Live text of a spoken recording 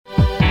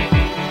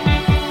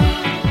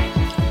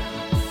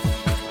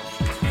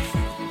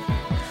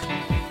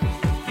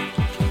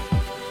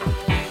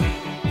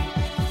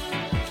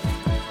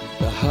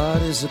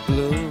is a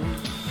blue.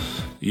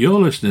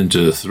 You're listening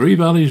to Three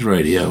Valleys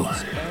Radio.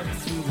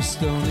 Through the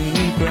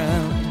stony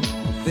ground,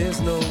 there's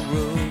no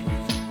room.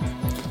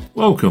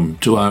 Welcome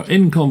to our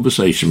In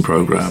Conversation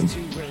program.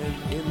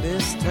 In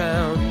this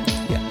town,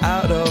 you're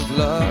out of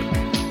luck.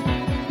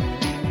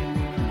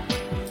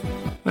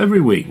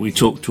 Every week we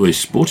talk to a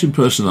sporting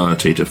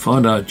personality to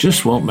find out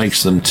just what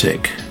makes them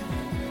tick.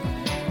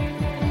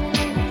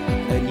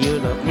 And you're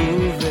not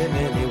moving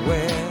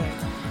anywhere.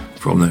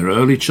 From their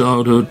early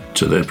childhood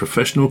to their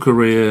professional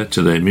career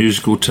to their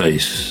musical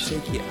tastes.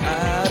 Take you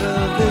out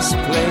of this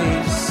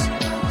place.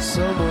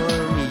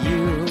 Someone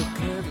you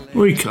could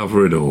We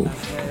cover it all.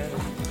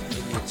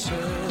 church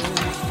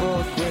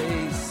for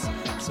grace.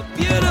 It's a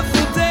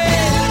beautiful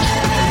day.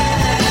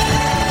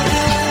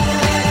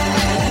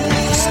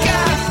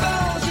 Sky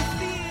falls, you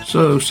feel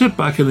So sit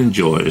back and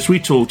enjoy as we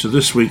talk to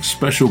this week's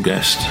special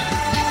guest. to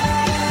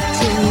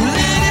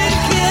let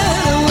it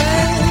get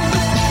away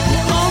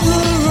on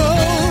the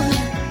road.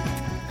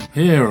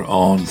 Here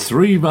on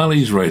Three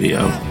Valleys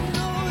Radio.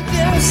 No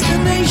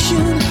destination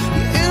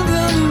in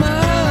the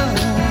mud.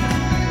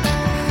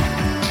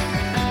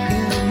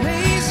 In the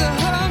maze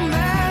of her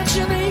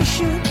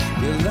imagination,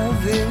 your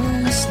love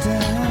is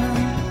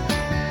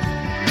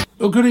down.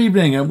 Well, good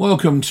evening and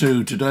welcome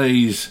to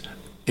today's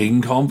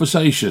In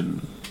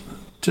Conversation.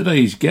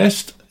 Today's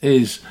guest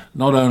is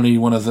not only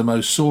one of the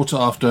most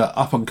sought-after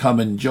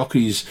up-and-coming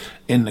jockeys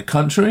in the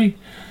country,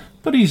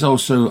 but he's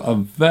also a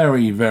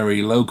very,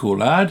 very local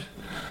lad.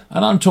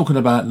 And I'm talking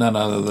about none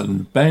other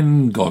than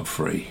Ben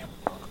Godfrey.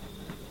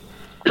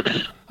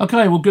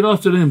 Okay, well, good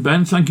afternoon,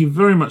 Ben. Thank you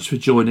very much for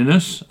joining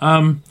us.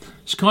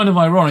 It's kind of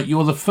ironic.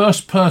 You're the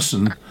first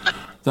person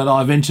that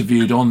I've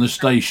interviewed on the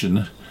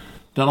station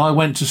that I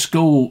went to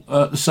school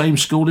at the same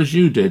school as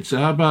you did. So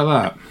how about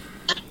that?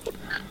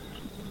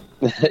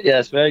 Yeah,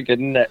 it's very good,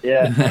 isn't it?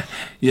 Yeah.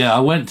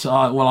 Yeah,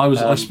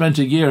 I spent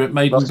a year at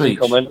Maiden Lots in Beach.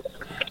 common.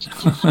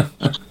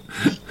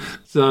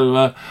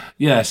 So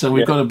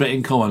we've got a bit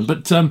in common.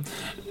 But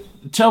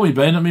tell me,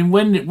 Ben, I mean,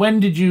 when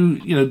did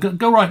you,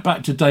 go right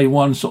back to day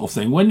one sort of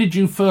thing. When did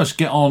you first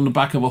get on the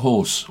back of a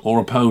horse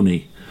or a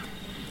pony?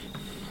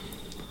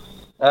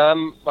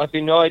 I've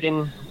been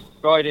riding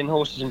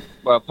horses and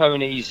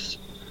ponies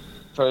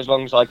for as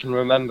long as I can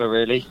remember,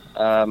 really.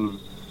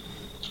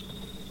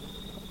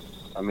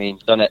 I mean,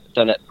 done it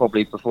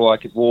probably before I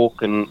could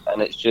walk, and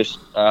it's just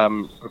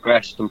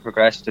progressed, and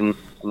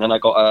then I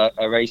got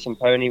a racing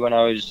pony when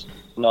I was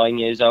 9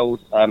 years old,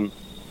 and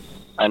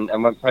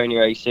went pony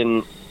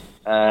racing,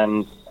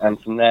 and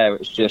from there it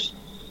was just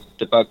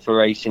the bug for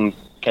racing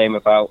came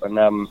about,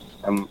 and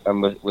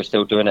we're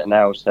still doing it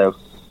now. So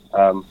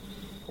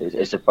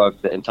it's a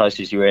bug that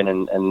entices you in,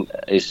 and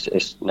it's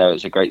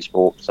a great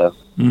sport. So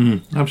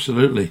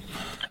Absolutely.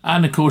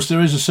 And of course,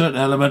 there is a certain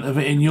element of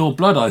it in your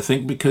blood, I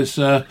think, because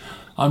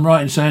I'm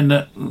right in saying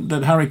that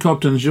Harry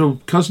Cobden's your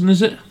cousin,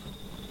 is it?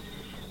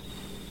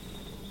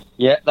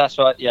 yeah, that's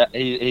right. Yeah,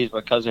 he's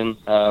my cousin.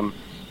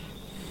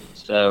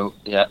 So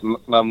yeah,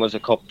 Mum was a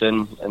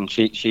Cobden, and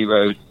she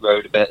rode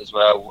a bit as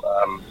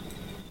well,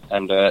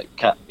 and a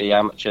Cat B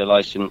amateur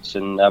license,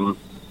 and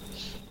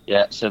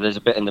so there's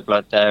a bit in the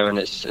blood there, and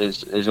it's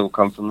all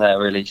come from there,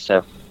 really.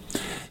 So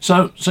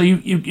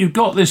you've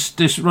got this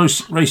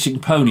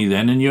racing pony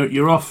then, and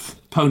you're off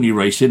pony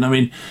racing. I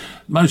mean,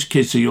 most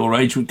kids of your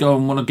age would go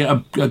and want to get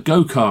a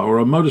go-kart or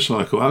a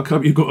motorcycle. How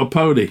come you've got a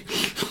pony?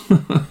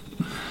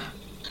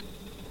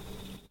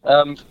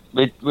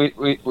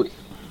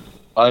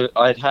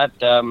 I'd had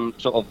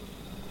sort of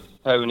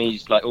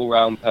ponies, like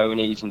all-round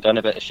ponies, and done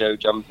a bit of show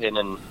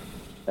jumping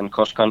and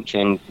cross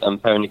country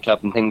and pony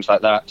club and things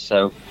like that.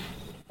 So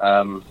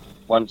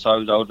once I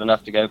was old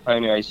enough to go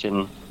pony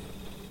racing,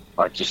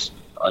 I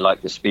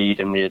liked the speed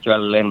and the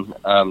adrenaline.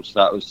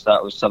 So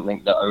that was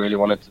something that I really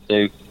wanted to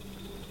do.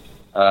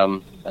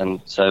 And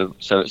so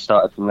it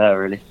started from there,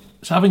 really.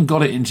 So having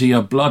got it into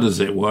your blood,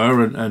 as it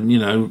were, and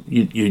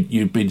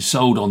you've been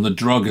sold on the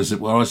drug, as it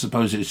were. I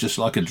suppose it's just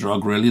like a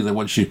drug, really. That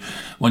once you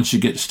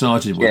get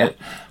started with it,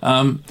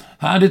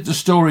 how did the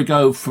story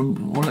go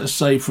from, well, let's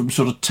say, from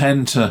sort of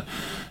 10 to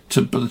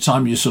by the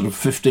time you're sort of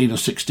 15 or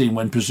 16,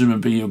 when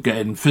presumably you're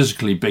getting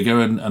physically bigger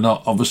and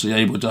obviously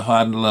able to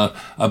handle a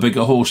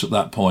bigger horse at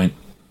that point?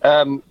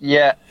 So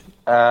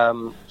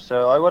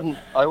I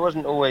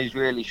wasn't always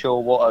really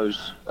sure what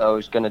I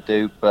was going to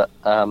do, but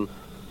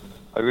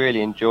I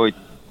really enjoyed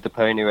the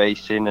pony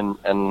racing,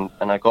 and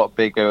I got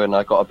bigger, and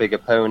I got a bigger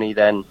pony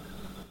then.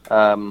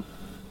 And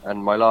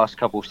my last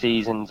couple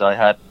seasons, I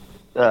had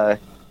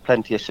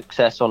plenty of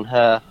success on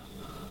her,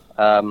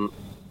 and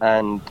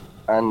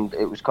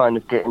it was kind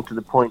of getting to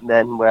the point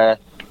then where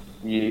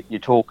you're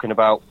talking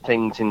about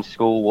things in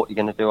school, what you're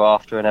going to do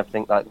after, and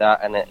everything like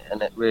that, and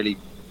it really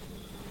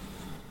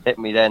hit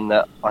me then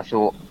that I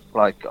thought,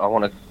 like, I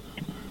want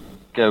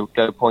to go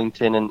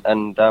pointing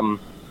and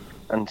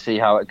see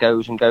how it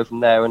goes, and go from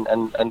there,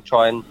 and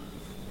try and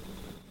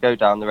go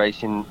down the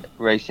racing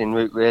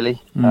route,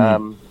 really.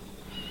 And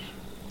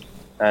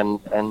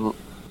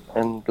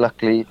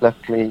luckily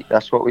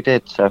that's what we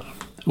did. So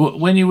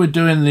When you were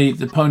doing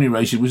the pony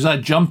racing, was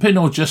that jumping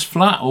or just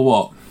flat or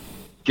what?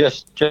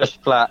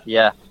 Just flat,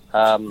 yeah.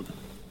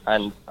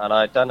 And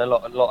I'd done a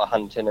lot of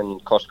hunting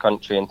and cross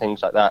country and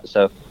things like that.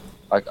 So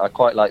I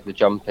quite like the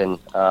jumping.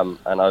 And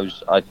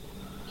I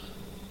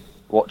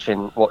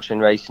watching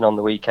racing on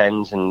the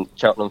weekends and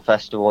Cheltenham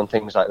Festival and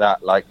things like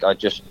that. Like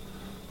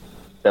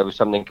there was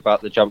something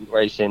about the jump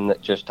racing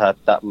that just had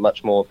that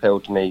much more appeal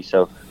to me.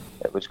 So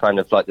it was kind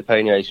of like the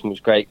pony racing was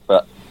great,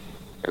 but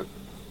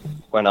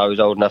when I was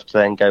old enough to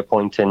then go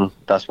pointing,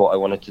 that's what I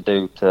wanted to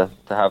do, to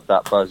have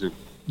that buzz of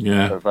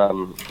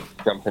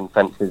jumping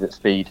fences at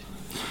speed.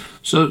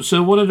 So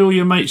what did all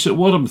your mates at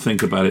Wadham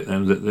think about it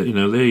then? That there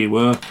you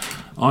were,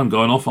 I'm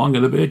going off, I'm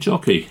going to be a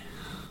jockey.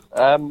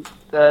 At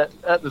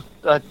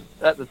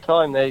the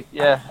time,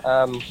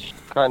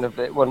 kind of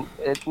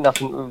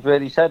nothing was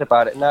really said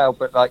about it now.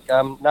 But like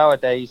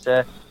nowadays,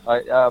 a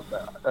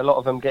lot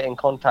of them get in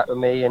contact with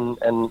me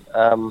and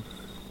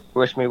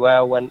wish me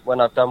well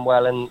when I've done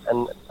well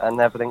and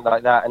everything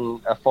like that, and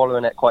are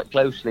following it quite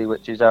closely,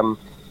 which is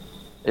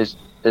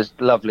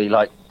lovely.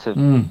 Like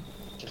to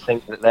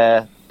think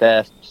that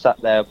they're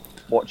sat there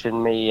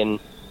watching me and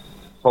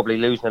probably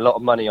losing a lot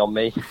of money on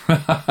me.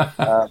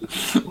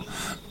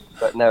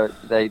 But no,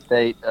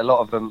 they a lot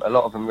of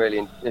them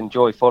really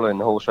enjoy following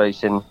the horse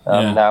racing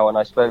now, and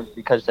I suppose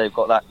because they've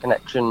got that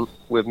connection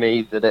with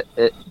me, that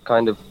it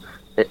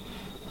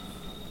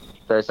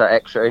there's that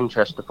extra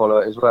interest to follow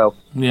it as well.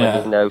 Yeah,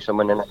 when you know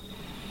someone in it.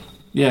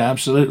 Yeah,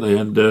 absolutely.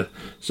 And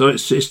so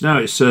it's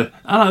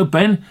hello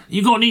Ben,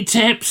 you got any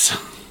tips?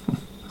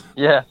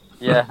 Yeah,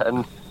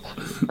 and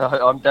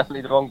I'm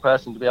definitely the wrong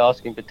person to be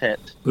asking for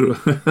tips.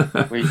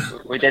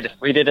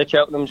 we did a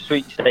Cheltenham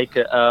sweepstake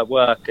at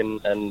work,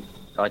 and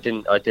I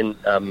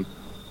didn't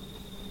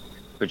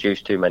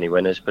produce too many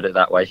winners, put it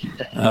that way.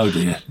 Oh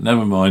dear,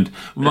 never mind.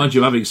 Mind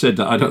you, having said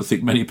that, I don't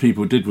think many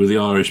people did with the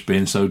Irish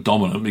being so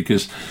dominant,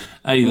 because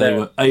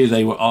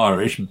they were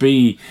Irish,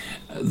 B,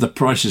 the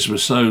prices were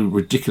so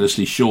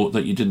ridiculously short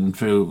that you didn't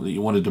feel that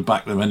you wanted to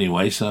back them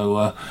anyway.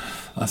 So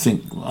I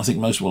think I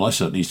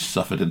certainly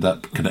suffered in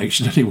that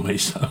connection anyway.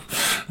 So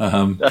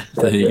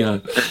there you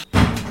go.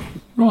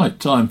 Right,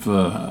 time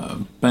for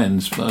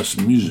Ben's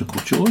first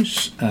musical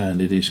choice,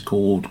 and it is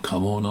called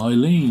Come On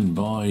Eileen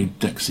by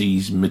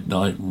Dexy's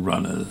Midnight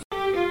Runners.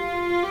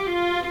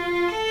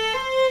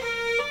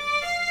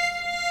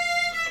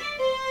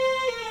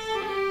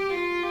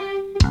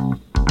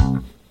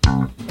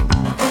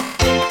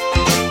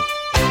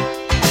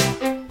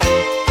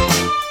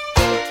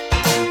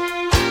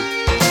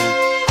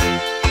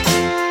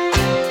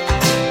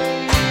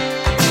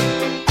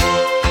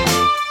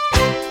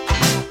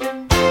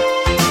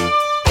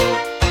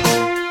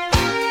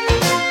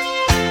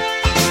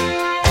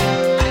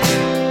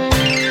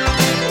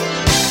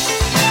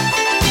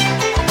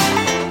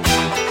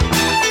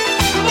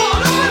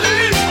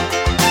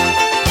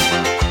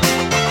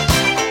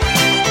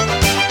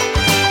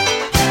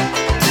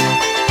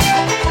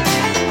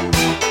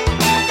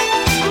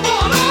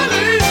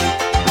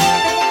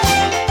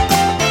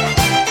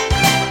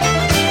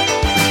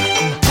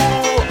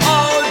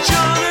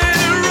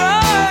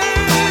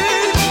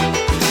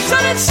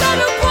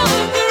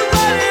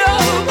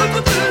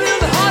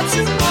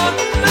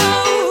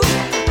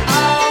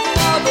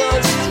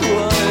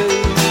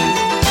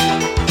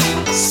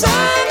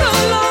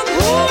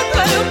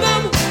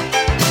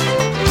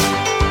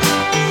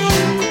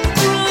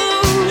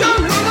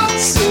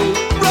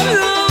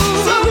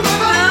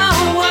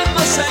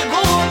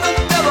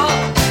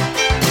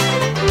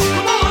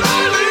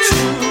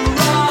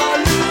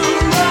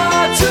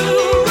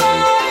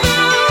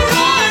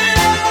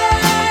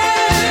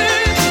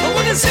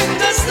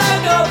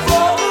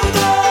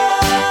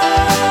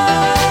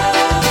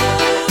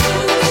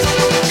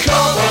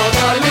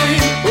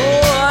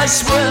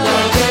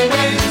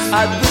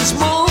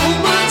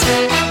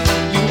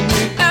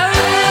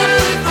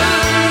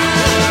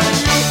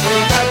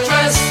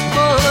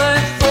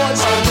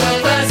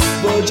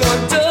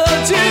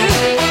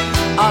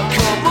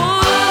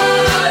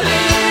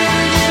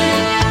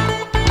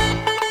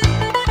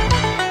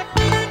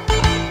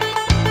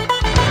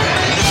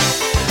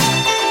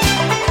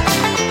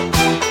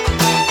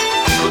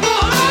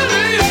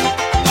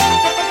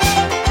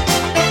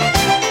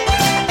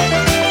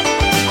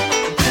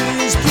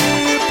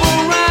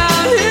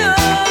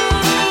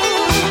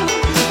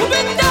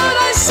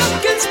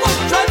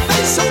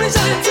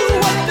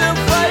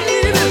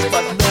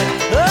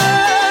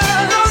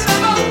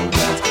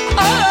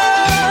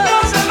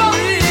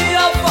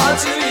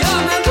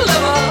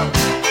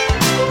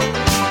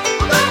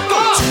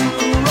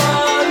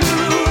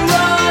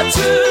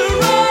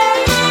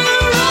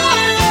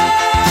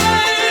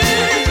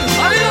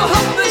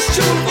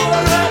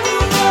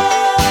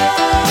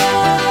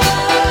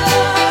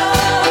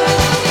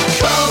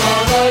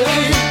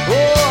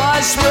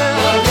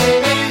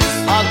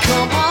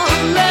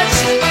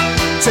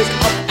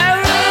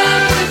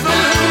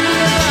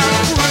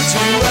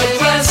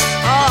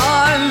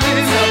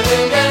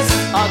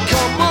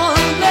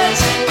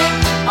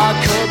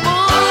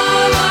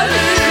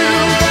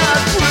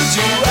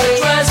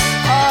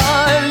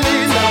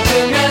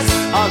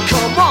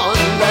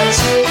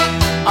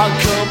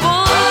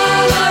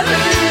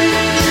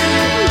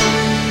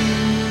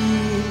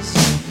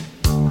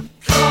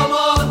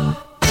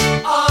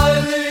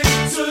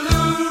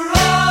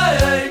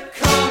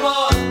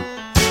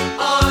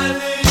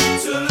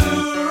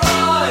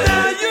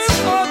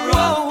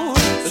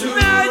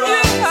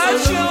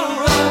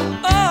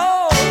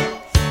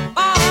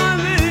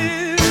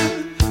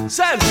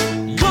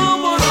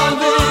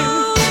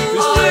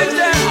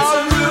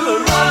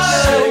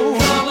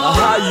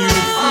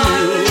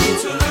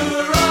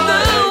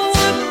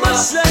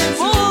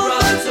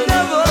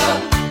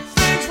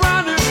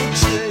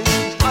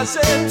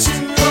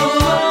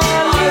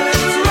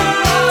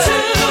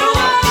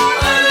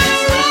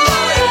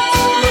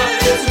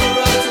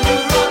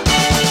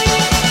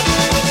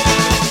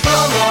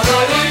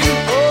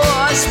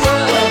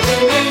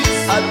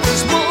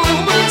 this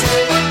moment.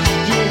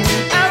 You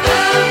mean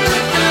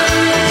everything.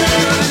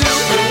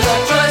 Look at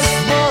that dress,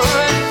 my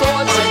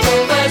thoughts are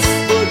confess,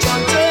 but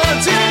I'm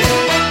dirty.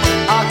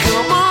 Ah,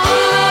 come on,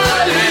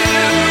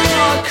 Eileen,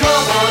 oh,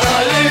 come on,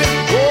 Eileen.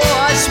 Oh,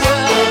 I swear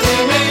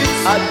I mean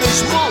at this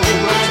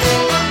moment.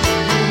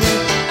 You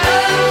mean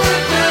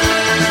everything.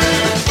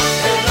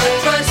 In that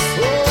dress,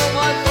 oh,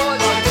 my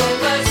thoughts are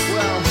confess,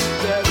 well,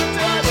 they're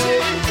dirty.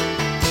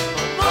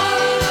 Come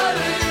on,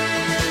 Eileen,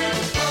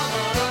 come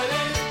on,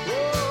 Eileen.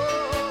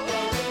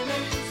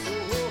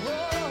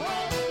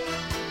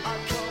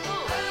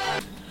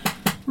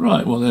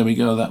 Right, well, there we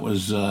go. That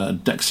was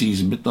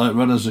Dexys Midnight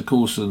Runners, of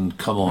course, and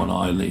Come On,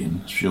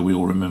 Eileen. Sure, we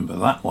all remember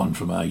that one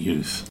from our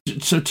youth.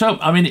 So,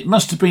 I mean, it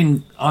must have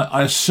been,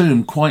 I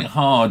assume, quite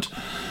hard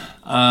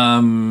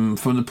from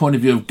the point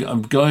of view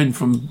of going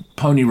from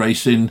pony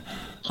racing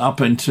up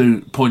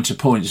into point to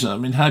points. I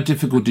mean, how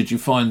difficult did you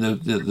find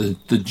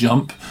the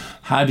jump?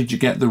 How did you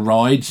get the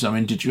rides? I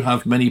mean, did you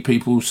have many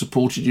people who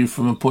supported you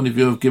from a point of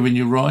view of giving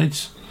you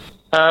rides?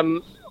 I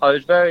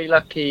was very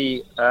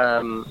lucky.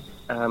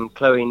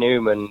 Chloe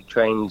Newman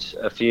trains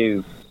a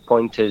few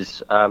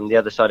pointers the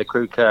other side of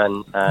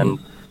Crewkern, and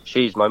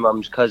she's my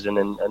mum's cousin,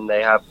 and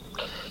they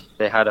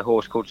had a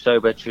horse called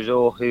Sober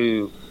Trésor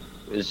who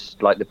is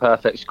like the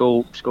perfect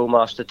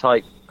schoolmaster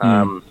type.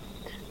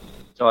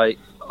 So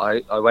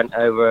I went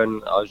over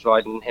and I was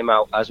riding him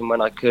out as and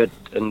when I could,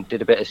 and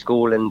did a bit of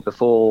schooling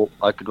before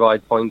I could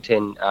ride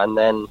pointing, and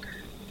then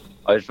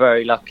I was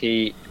very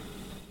lucky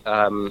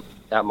at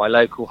my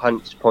local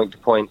hunts point to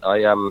point.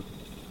 I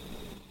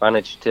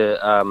managed to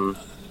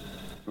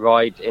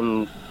ride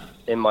in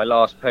my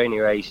last pony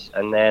race,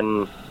 and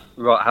then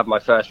have my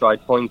first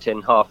ride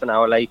pointing half an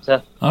hour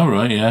later. Oh,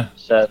 right, yeah.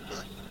 So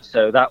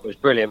that was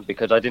brilliant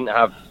because I didn't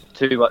have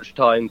too much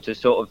time to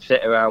sort of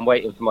sit around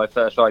waiting for my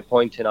first ride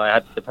pointing. I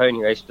had the pony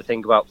race to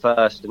think about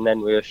first, and then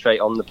we were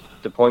straight on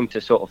the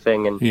pointer sort of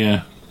thing. And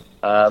yeah,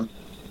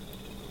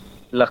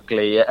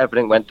 luckily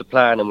everything went to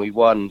plan and we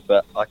won.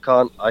 But I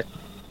can't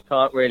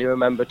really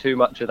remember too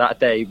much of that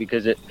day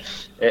because it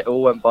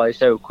all went by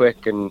so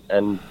quick,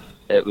 and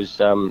it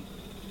was a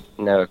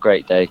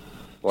great day,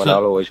 one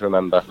I'll always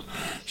remember.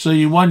 So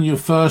you won your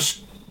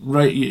first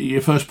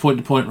point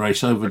to point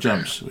race over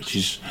jumps, which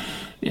is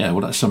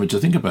that's something to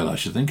think about, I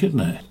should think, isn't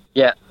it?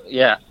 Yeah,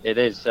 it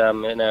is.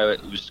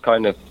 It was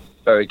kind of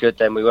very good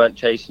then. We weren't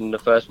chasing the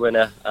first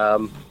winner,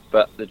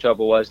 but the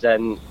trouble was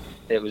then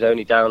it was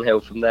only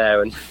downhill from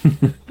there, and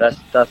that's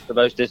the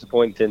most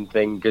disappointing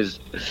thing because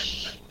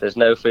there's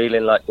no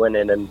feeling like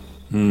winning,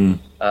 and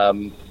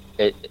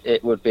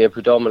it would be a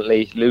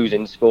predominantly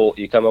losing sport.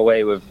 You come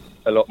away with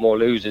a lot more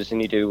losers than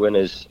you do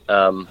winners,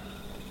 but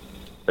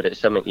it's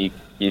something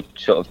you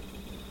sort of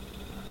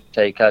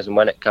take as and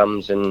when it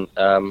comes, and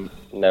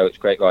it's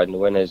great riding the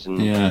winners, and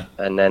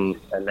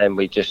then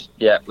we just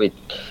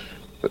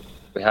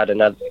we had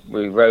another.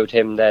 We rode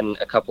him then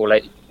a couple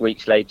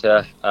weeks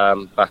later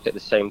back at the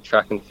same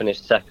track and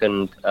finished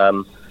second,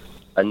 and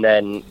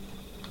then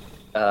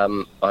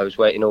I was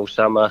waiting all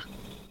summer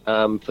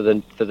for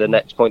the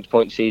next point to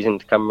point season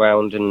to come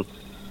round, and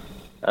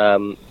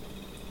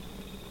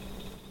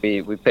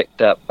we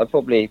picked up. I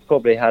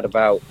probably had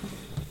about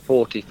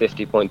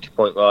 40-50 point to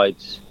point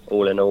rides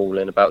all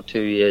in about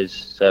 2 years.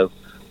 So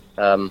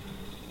no,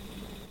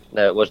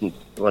 it wasn't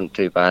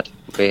too bad.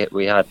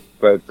 We had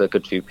rode for a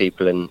good few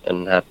people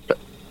and had a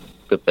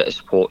good bit of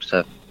support.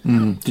 So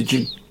did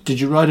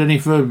you ride any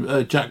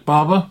for Jack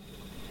Barber?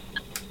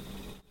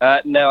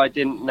 No, I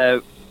didn't.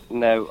 No,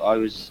 I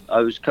was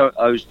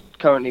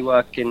currently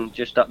working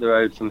just up the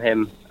road from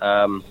him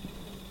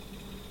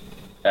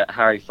at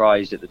Harry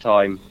Fry's at the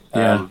time.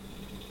 Yeah.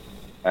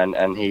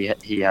 And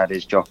he had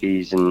his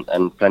jockeys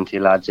and plenty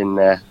of lads in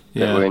there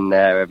that were in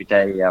there every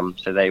day.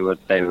 So they were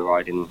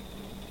riding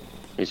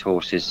his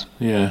horses.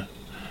 Yeah.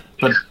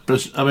 But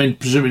I mean,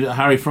 presumably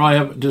Harry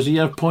Fry, does he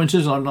have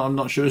pointers? I'm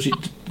not sure. Is he?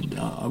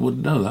 I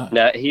wouldn't know that.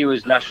 No, he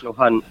was National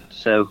Hunt.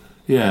 So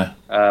yeah.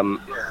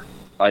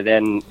 I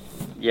then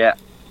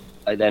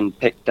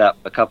picked up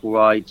a couple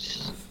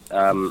rides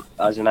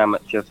as an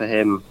amateur for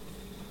him.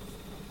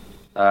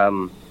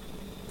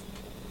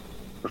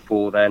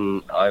 Before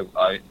then,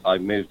 I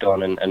moved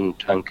on and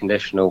turned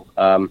conditional.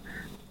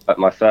 But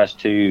my first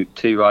two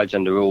rides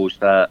under rules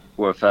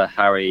were for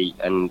Harry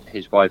and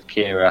his wife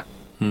Kira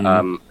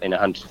in a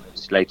hunt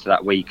later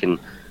that week, and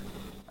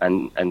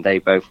they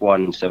both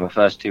won. So my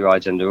first two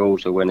rides under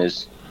rules were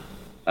winners.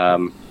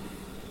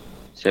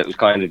 So it was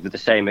kind of the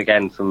same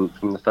again from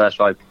the first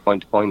ride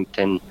point to point,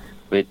 and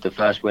with the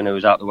first winner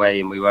was out the way,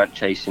 and we weren't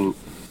trying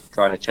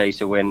to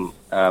chase a win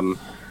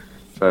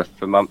for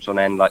months on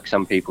end like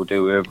some people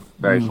do. We were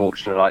very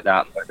fortunate like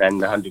that, but then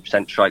the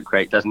 100% strike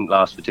rate doesn't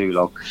last for too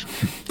long.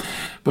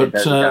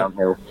 But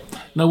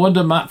no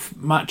wonder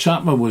Matt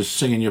Chapman was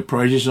singing your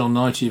praises on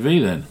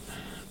ITV then.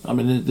 I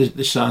mean,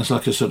 this sounds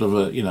like a sort of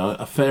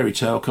a fairy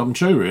tale come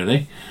true,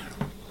 really.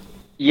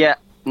 Yeah,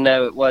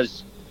 no, it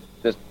was.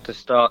 The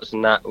starts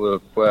and that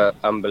were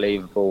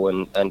unbelievable,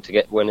 and to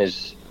get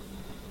winners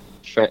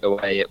straight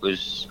away, it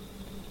was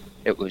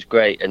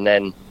great. And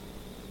then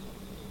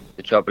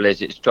the trouble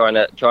is it's trying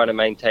to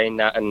maintain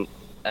that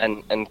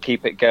and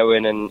keep it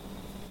going,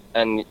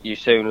 and you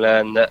soon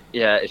learn that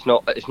it's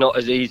not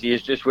as easy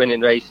as just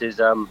winning races.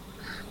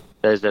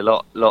 There's a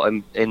lot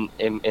in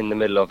the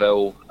middle of it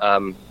all,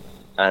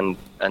 and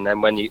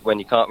then when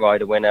you can't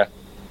ride a winner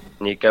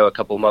and you go a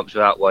couple of months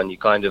without one, you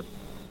kind of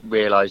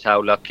realise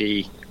how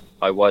lucky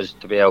I was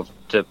to be able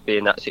to be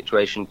in that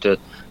situation to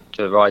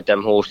ride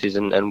them horses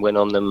and win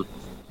on them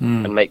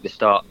and make the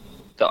start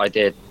that I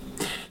did.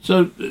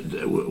 So,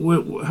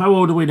 how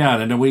old are we now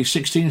then? Are we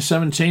 16,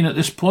 17 at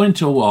this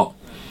point, or what?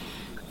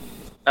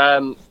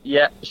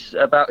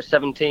 About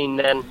 17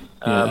 then.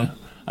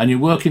 And you're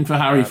working for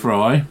Harry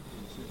Fry?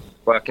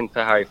 Working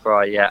for Harry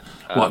Fry, yeah.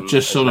 What,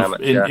 just sort of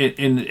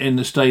in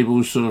the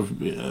stables, sort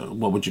of,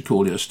 what would you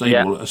call it?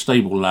 A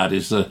stable lad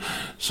is the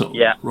sort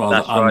of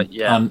rather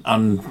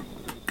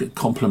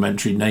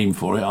uncomplimentary name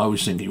for it. I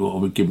was thinking, I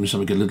would give him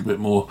something a little bit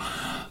more.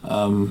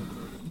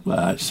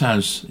 Well, it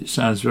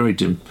sounds very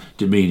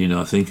demeaning.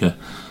 I think a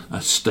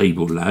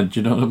stable lad.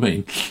 Do you know what I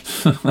mean?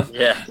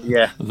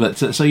 Yeah. But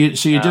so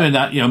you're doing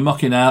that,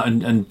 mucking out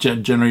and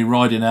generally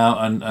riding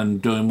out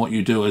and doing what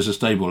you do as a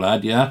stable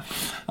lad. Yeah.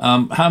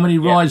 How many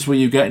rides were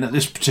you getting at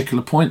this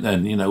particular point?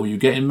 Then were you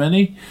getting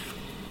many?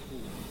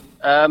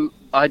 At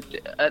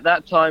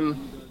that time,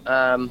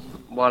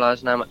 while I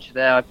was an amateur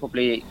there, I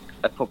probably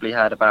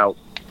had about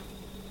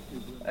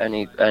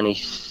only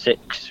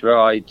 6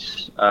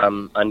 rides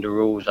under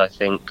rules, I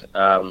think.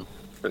 But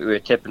we were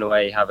tipping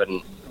away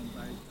having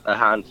a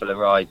handful of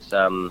rides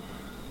on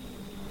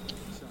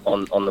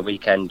the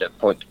weekend at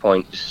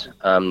point-to-points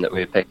that we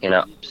were picking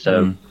up.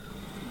 So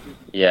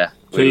we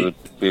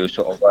were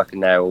sort of working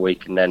there all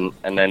week and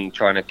then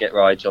trying to get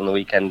rides on the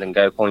weekend and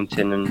go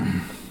pointing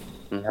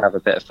and have a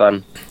bit of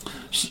fun.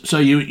 So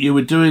you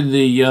were doing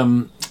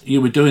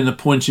the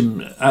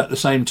pointing at the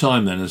same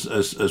time then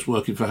as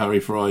working for Harry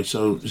Fry.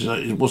 So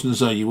it wasn't as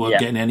though you weren't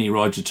getting any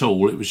rides at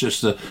all. It was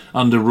just the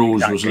under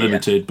rules was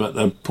limited, but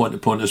the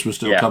point-to-pointers were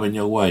still coming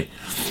your way.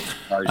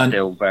 I was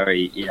still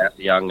very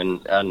young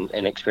and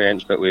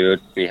inexperienced, but we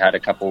had a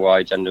couple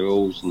rides under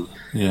rules and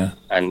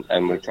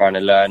we're trying to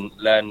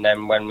learn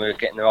them when we were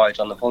getting the rides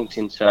on the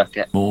pointing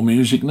circuit. More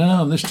music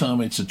now, and this time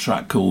it's a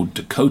track called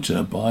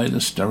Dakota by the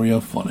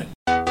Stereophonic.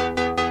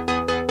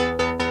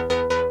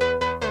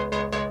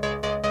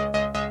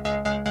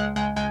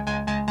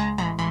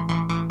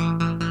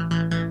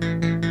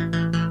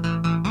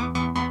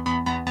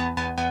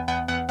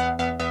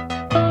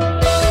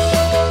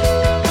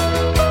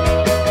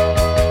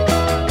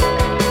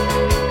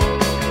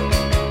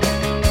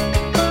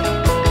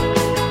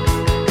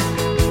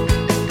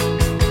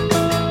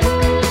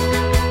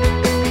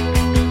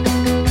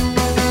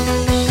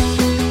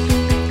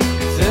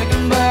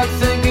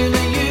 Thinking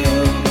of you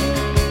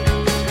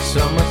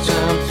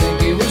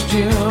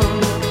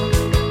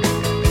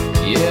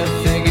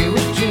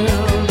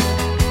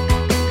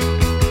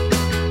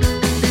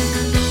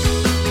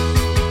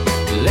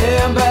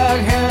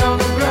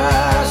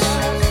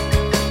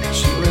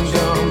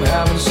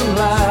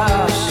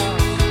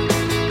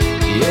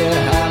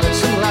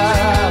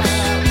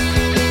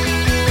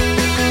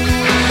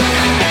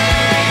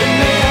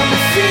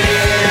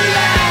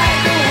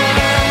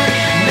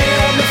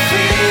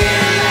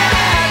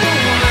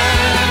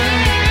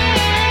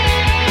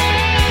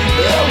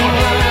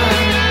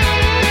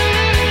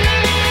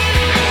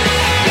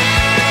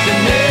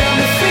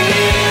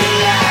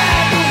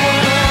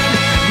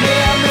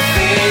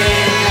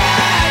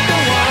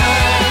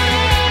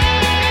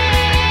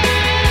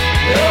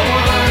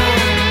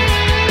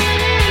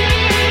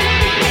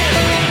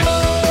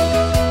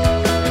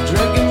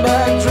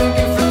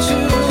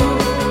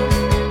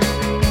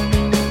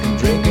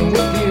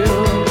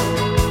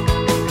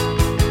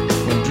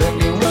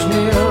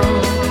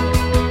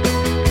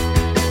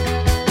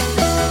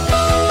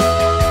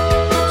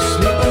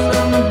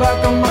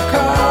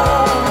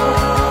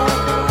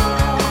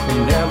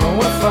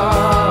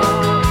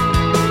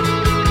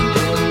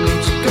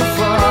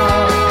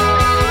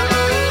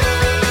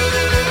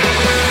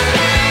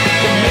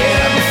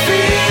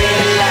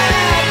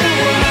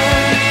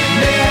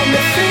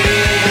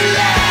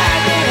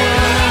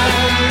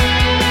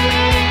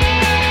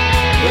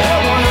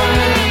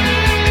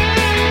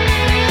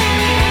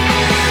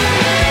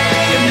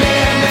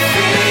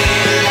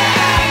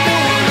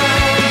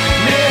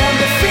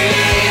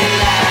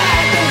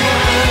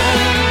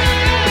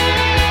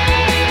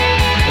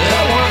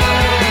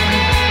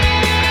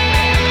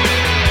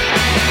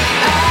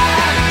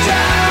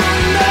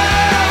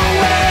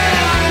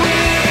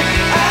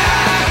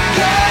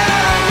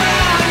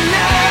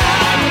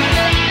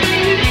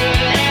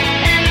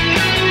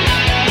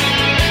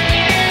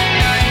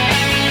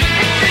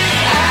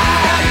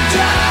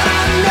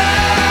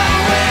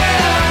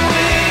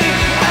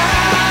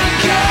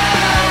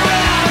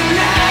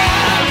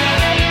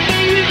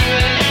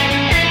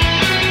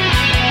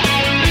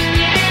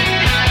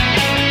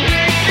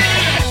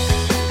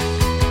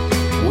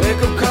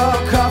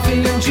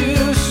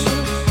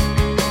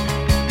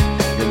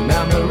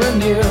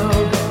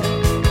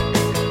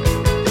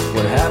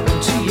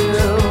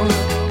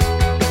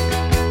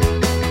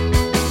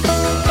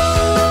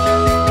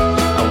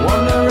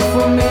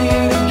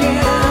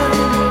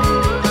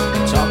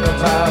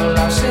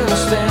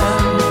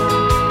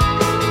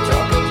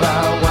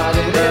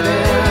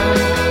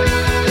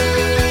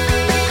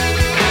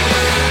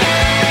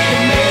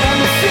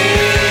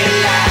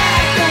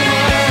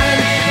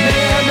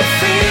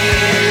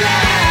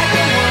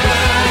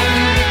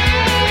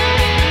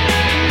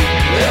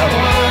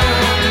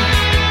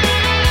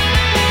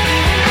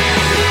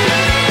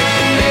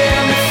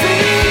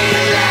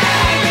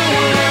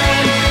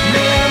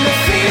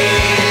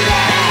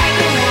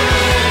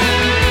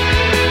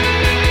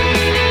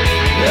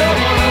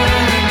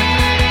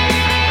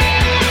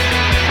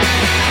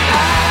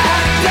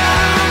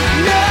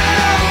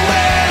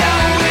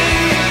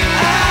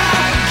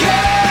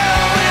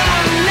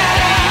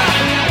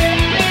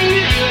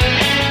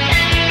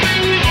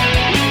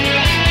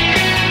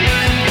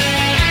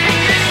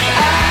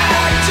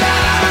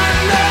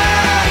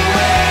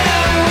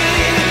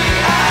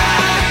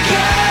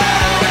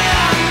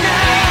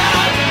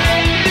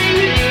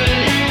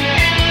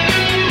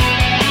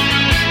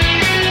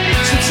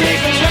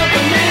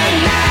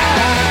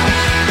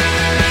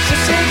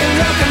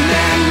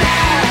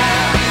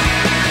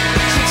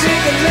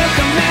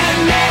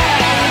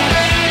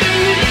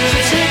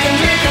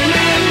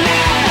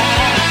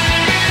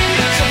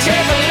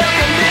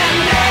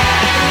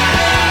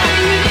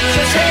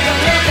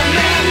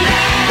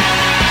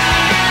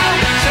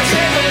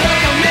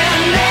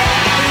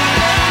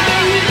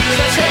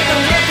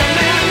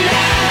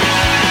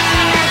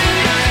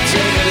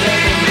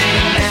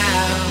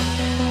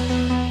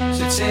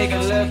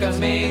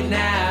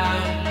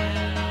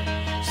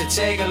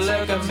take a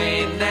look at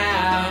me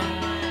now.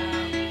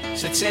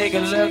 So take a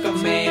look at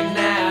me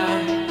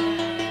now.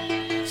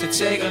 So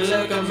take a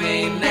look at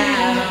me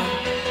now.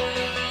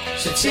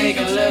 So take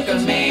a look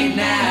at me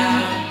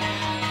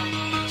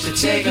now. So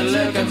take a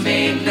look at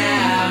me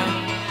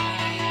now.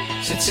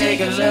 So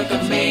take a look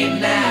at me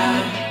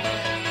now.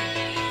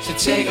 So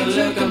take a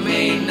look at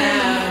me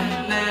now.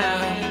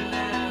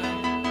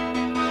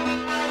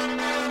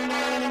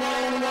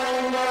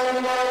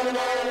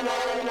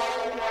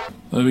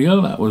 There we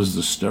go. That was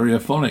the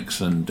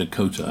Stereophonics and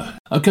Dakota.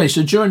 Okay,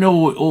 so during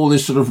all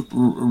this sort of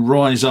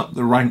rise up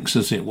the ranks,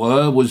 as it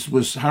were,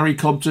 was Harry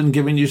Cobden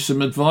giving you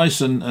some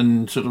advice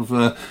and sort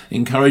of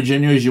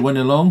encouraging you as you went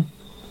along?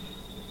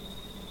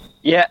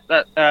 Yeah,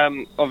 that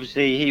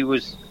obviously he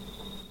was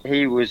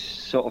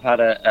sort of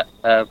had a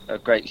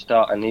great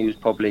start, and he was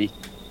probably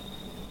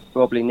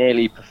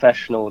nearly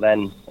professional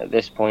then at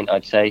this point,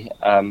 I'd say.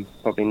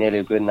 Probably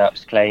nearly winning out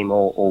his claim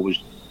or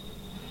was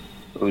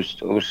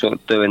sort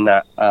of doing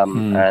that,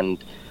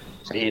 and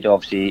so he'd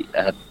obviously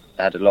had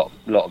a lot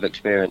of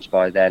experience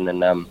by then, and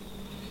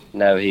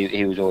no,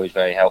 he was always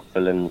very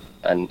helpful and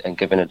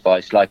giving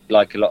advice like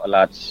a lot of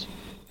lads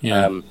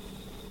in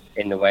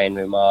the weighing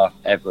room are.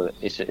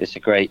 It's a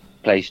great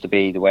place to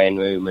be, the weighing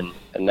room,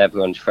 and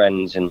everyone's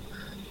friends, and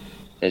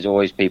there's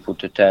always people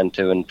to turn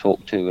to and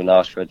talk to and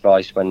ask for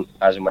advice when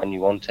you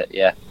want it.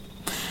 Yeah.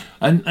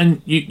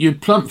 And you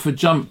plumped for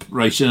jump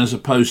racing as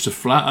opposed to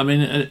flat. I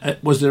mean,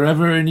 was there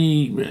ever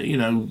any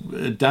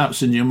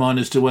doubts in your mind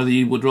as to whether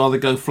you would rather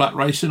go flat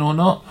racing or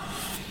not?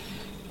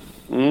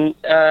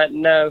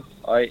 No,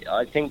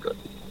 I think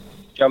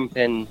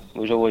jumping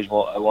was always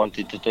what I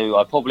wanted to do.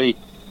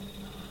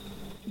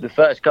 The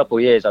first couple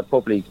of years I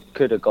probably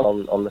could have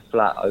gone on the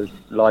flat. I was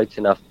light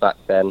enough back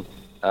then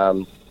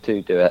to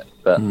do it,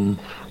 but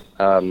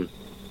now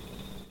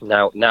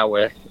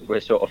we're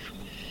sort of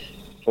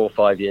 4 or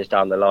 5 years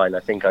down the line. I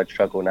think I'd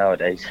struggle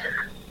nowadays.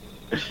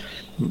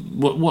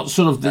 What's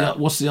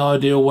the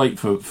ideal weight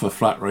for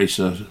flat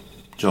racer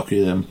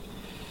jockey then?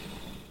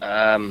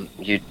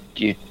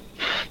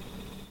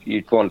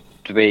 You'd want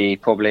to be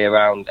probably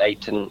around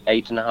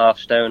 8.5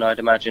 stone, I'd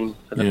imagine,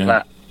 for the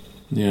flat.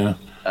 Yeah.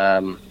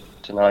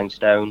 To 9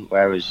 stone,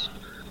 whereas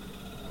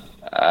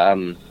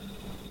I'd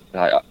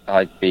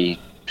be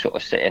sort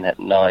of sitting at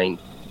 9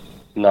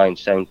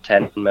 stone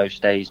 10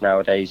 most days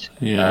nowadays.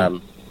 Yeah.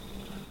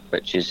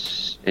 Which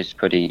is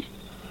pretty.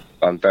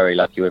 I'm very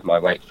lucky with my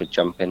weight for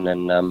jumping,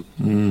 and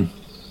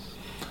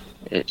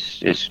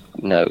it's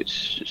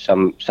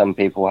some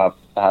people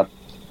have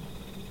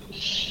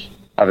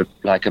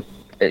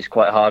it's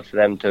quite hard for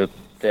them to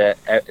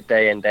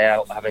day in day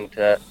out having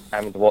to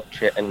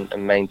watch it and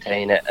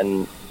maintain it,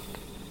 and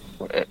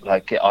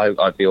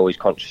I'd be always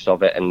conscious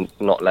of it and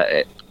not let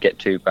it get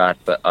too bad,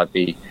 but I'd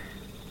be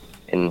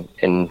in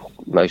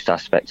most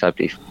aspects I'd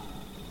be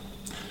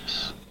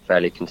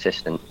fairly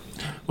consistent.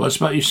 Well, it's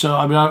about you. So,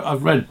 I mean,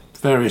 I've read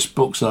various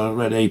books. I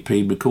read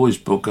A.P. McCoy's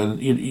book,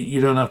 and you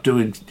don't have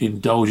to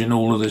indulge in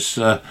all of this,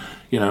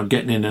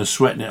 getting in and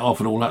sweating it off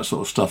and all that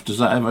sort of stuff. Does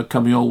that ever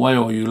come your way,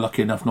 or are you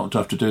lucky enough not to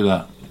have to do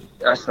that?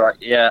 That's right.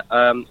 Yeah.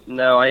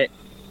 No, I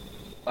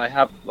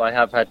have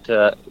had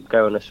to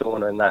go in a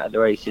sauna and that at the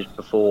races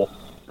before,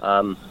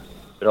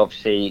 but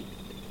obviously,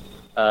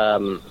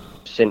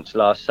 since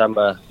last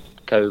summer,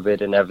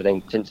 COVID and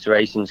everything, since the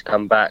racing's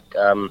come back,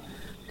 the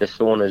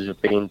saunas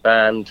have been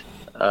banned.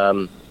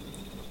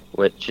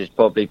 Which has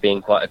probably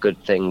been quite a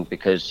good thing,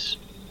 because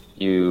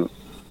you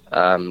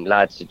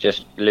lads are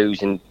just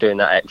losing doing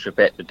that extra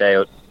bit the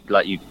day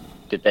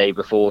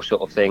before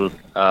sort of thing,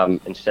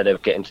 instead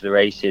of getting to the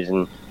races,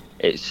 and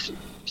it's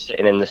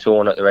sitting in the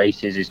sauna at the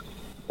races is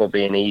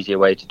probably an easier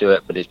way to do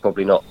it, but it's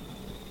probably not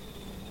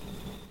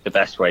the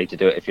best way to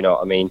do it, if you know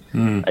what I mean.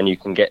 And you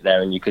can get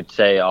there and you could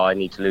say, I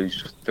need to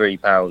lose 3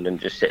 pounds and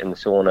just sit in the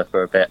sauna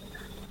for a bit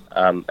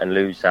and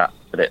lose that,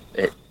 but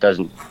it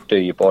doesn't do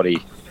your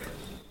body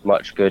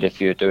much good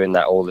if you're doing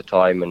that all the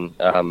time, and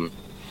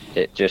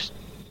it just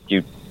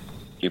you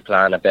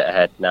plan a bit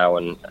ahead now,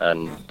 and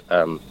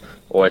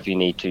or if you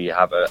need to, you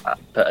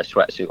put a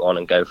sweatsuit on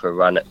and go for a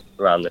run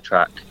around the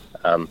track.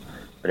 But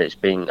I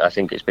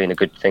think it's been a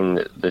good thing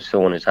that the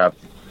saunas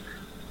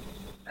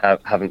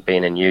haven't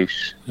been in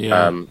use,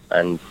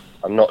 and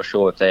I'm not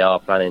sure if they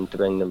are planning to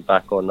bring them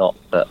back or not,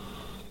 but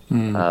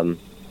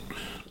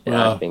it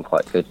has been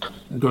quite good.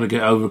 I've got to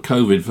get over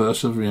COVID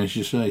first, as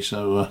you say.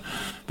 So,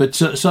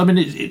 so I mean,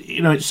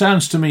 it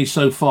sounds to me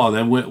so far.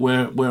 Then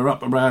we're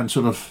up around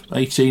sort of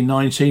 18,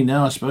 19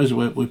 now. I suppose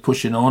we're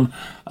pushing on.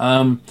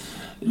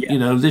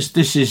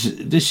 This is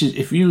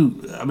if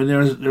you. I mean,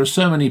 there are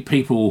so many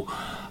people.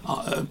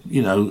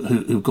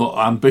 Who've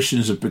got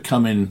ambitions of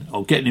becoming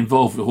or getting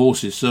involved with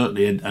horses,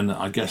 certainly, and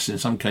I guess in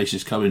some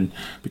cases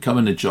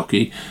becoming a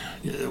jockey.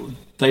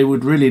 They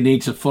would really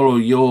need to follow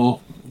your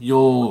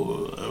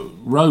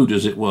road,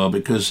 as it were,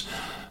 because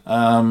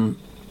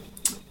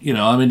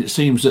it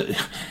seems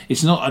that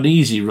it's not an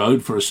easy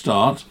road for a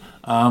start,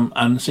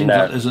 and it seems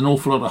like there's an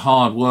awful lot of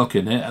hard work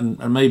in it,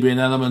 and maybe an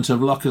element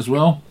of luck as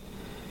well.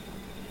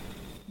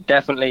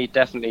 Definitely.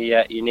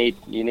 Yeah, you need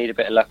a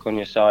bit of luck on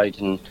your side,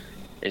 and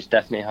it's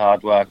definitely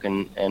hard work.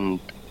 And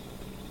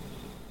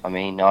I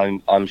mean,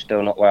 I'm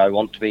still not where I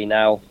want to be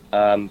now,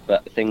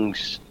 but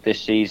things this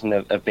season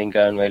have been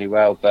going really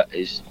well. But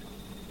it's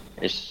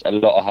a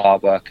lot of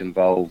hard work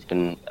involved,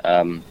 and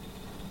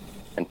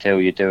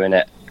until you're doing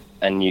it,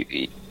 and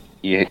you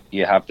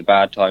have the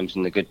bad times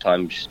and the good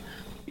times,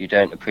 you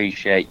don't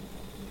appreciate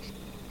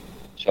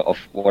sort of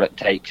what it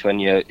takes when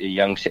you're a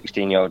young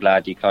 16-year-old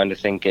lad. You kind of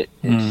think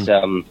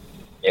it'll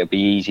be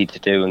easy to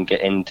do and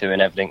get into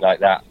and everything like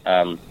that,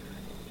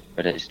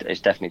 but it's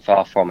definitely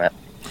far from it.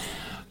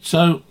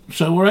 So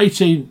we're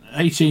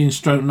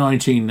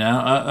 18/19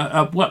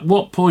 now. At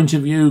what point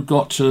have you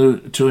got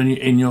to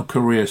in your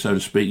career, so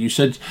to speak? You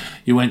said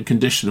you went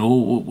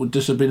conditional. Would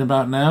this have been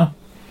about now?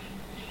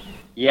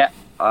 Yeah,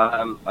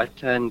 I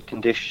turned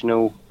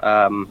conditional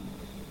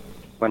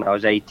when I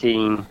was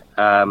 18.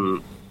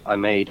 I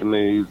made a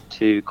move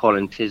to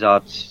Colin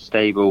Tizard's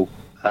stable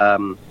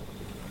in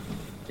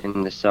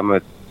the summer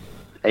of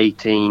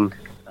 2018,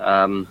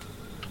 and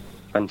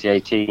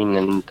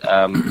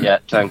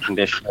turned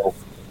conditional,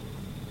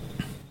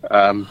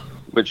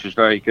 which was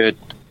very good.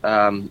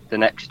 The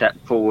next step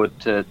forward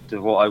to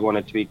what I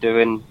wanted to be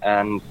doing,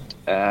 and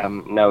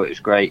no, it was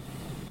great.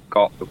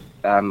 Got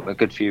a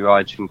good few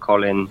rides from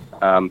Colin,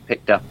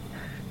 picked up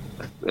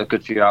a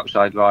good few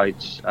outside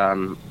rides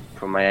from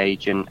my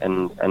agent,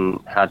 and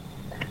had,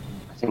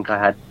 I think I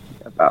had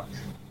about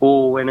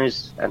 4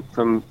 winners and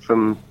from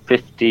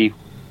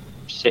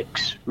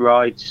 56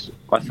 rides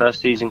my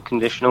first season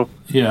conditional.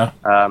 Yeah.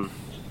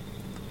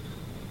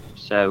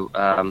 So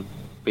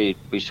we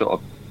sort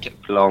of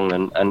tipped along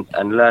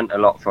and learnt a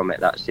lot from it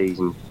that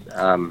season,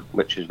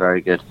 which was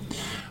very good.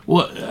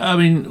 What I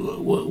mean,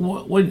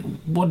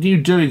 what do you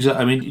do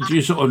exactly? I mean, do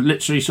you sort of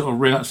literally sort of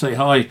ring up, say,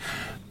 "Hi,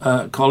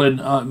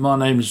 Colin, my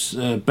name's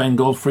Ben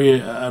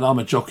Godfrey, and I'm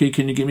a jockey.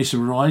 Can you give me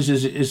some rides?"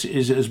 Is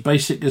it as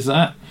basic as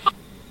that?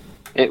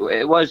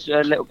 It was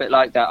a little bit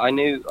like that. I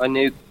knew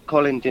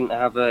Colin didn't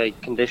have a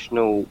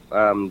conditional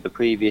the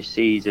previous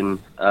season,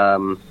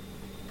 and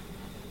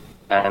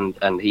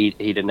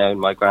he'd have known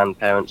my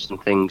grandparents and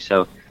things.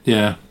 So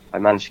yeah, I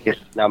managed to get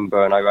his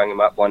number, and I rang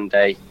him up one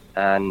day,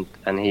 and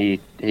he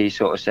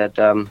sort of said,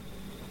 I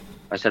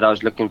said I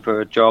was looking for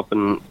a job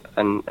and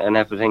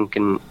everything,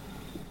 and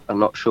I'm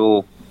not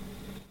sure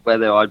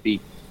whether I'd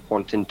be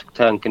wanting to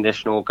turn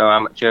conditional or go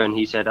amateur. And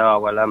he said, "Oh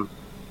well,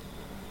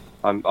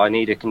 I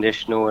need a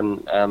conditional,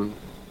 and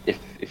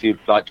if you'd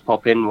like to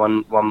pop in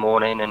one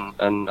morning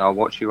and I'll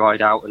watch you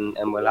ride out,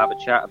 and we'll have a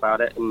chat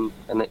about it." And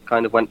it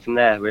kind of went from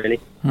there, really.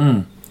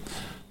 No,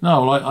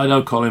 well, I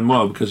know Colin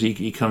well because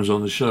he comes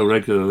on the show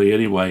regularly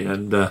anyway,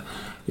 and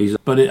he's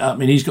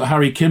got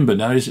Harry Kimber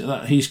now. Is it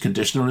that he's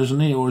conditional, isn't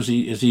he, or is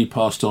he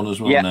passed on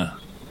as well now?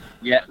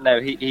 Yeah,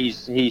 no,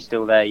 he's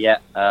still there. Yeah,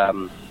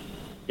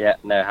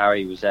 no,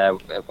 Harry was there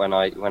when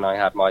I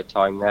had my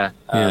time there.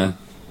 Yeah.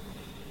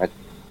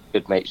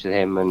 Good mates with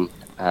him, and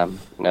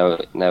no,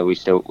 we're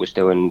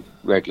still in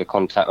regular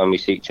contact when we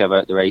see each other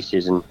at the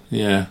races. And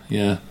yeah.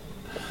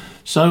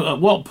 So at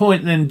what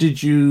point then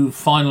did you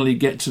finally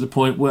get to the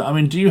point where, I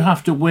mean, do you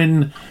have to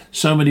win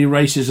so many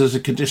races as a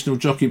conditional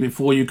jockey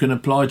before you can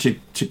apply to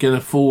get a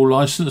full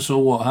license,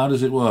 or what? How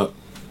does it work?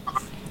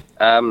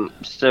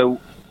 So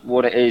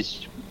what it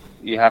is,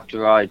 you have to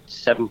ride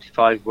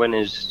 75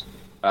 winners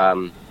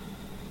to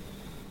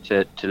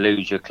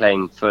lose your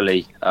claim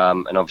fully,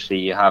 and obviously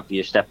you have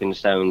your stepping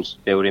stones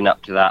building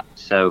up to that.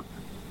 So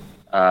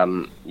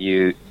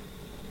you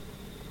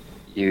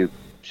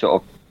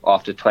sort of,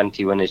 after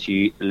 20 winners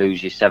you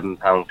lose your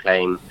 £7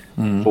 claim,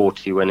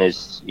 40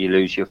 winners you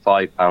lose your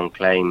 £5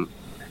 claim,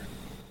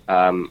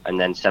 and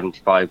then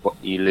 75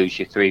 you lose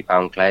your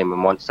 £3 claim.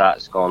 And once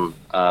that's gone,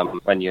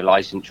 when your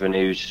license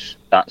renews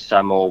that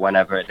summer or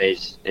whenever it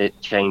is,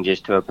 it changes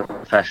to a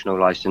professional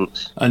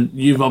license. And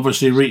you've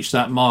obviously reached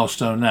that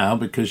milestone now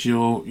because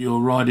you're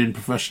riding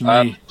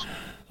professionally,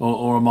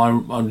 or am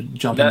I'm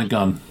jumping the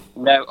gun?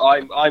 No,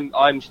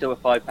 I'm still a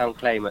 £5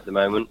 claim at the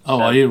moment. Oh,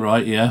 so, are you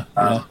right? Yeah.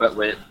 But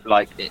we're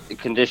like,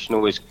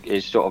 conditional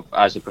is sort of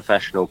as a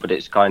professional, but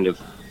it's kind of,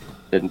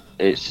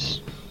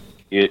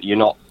 you're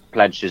not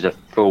pledged as a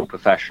full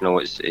professional.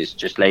 It's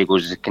just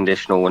labelled as a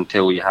conditional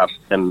until you have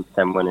them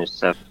winners.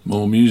 So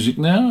more music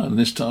now, and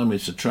this time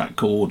it's a track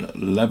called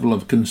 "Level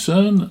of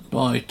Concern"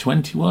 by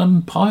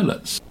 21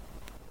 Pilots.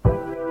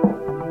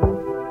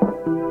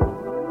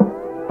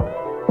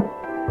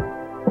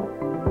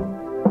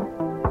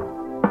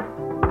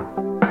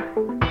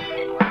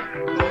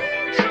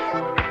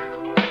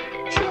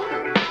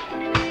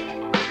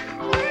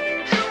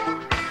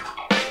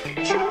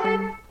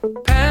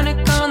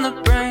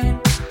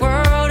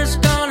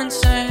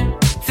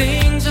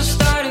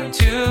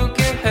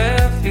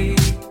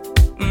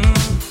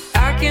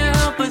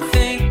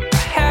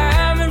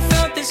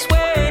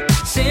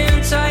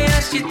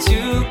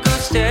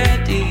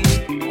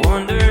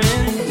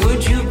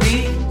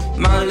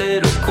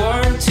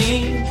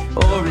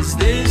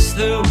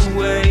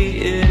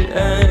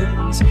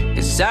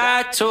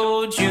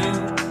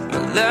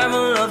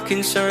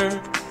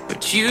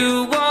 but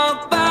you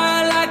walk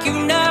by like you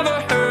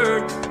never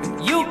heard.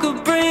 You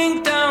could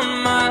bring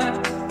down my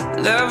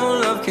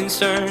level of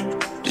concern.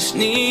 Just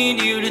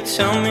need you to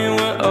tell me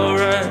we're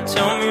alright,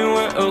 tell me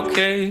we're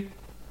okay.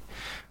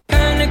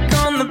 Panic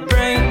on the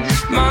brain,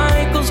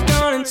 Michael's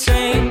gone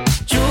insane.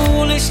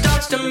 Julie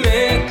starts to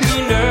make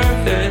me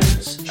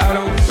nervous. I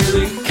don't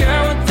really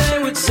care what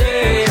they would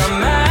say.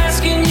 I'm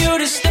asking you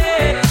to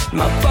stay.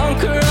 My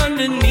bunker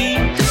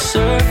underneath the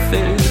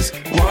surface.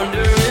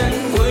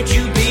 Wondering, would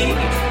you be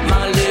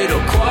my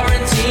little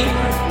quarantine?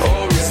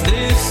 Or is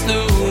this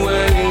the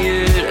way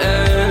it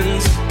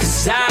ends?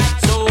 'Cause I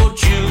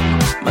told you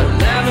my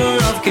level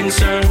of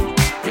concern,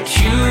 but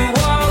you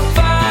walk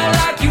by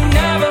like you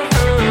never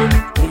heard.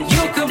 And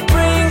you could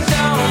bring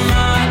down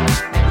my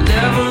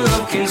level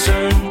of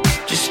concern.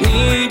 Just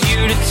need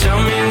you to tell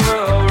me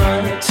we're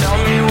alright, tell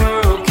me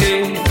we're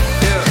okay,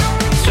 yeah.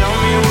 Tell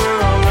me we're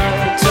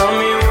alright, tell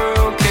me we're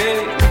okay,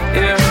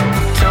 yeah.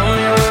 Tell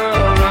me we're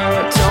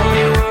alright, tell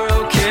me we're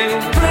okay.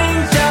 Bring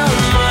down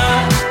my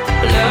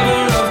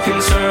level of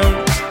concern.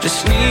 Just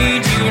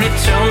need you to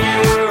tell me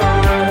we're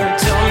alright,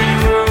 tell me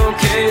we're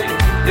okay,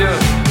 yeah.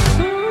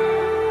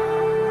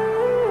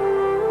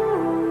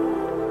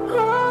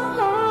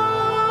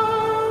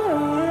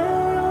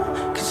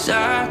 'Cause I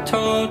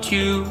told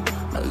you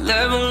my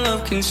level of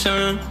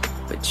concern,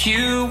 but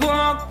you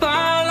walk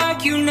by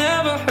like you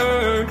never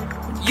heard.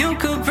 You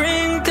could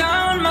bring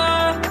down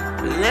my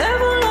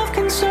level of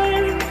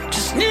concern.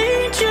 Just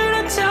need you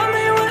to tell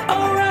me we're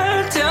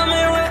alright, tell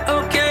me we're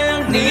okay.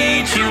 I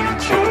need you to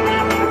tell me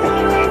we're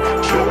alright,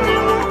 tell me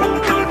we're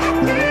okay.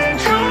 Need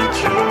you to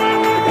tell me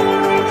we're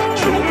alright,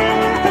 tell me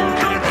we're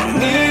okay. I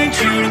need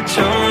you to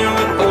tell me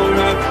we're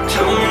alright,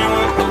 tell me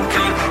we're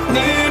okay.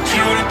 Need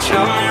you to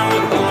tell me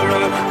we're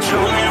alright,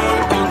 tell me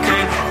we're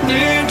okay.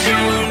 Need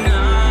you now,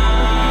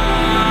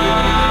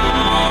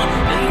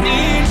 I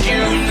need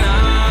you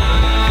now.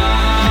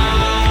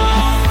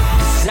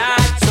 'Cause I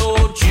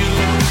told you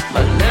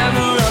my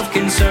level of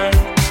concern,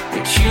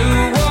 but you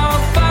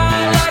walk by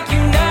like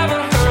you never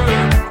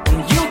heard.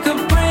 And you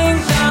could bring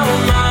down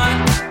my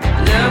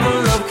level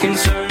of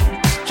concern.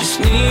 Just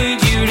need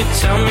you to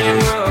tell me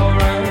we're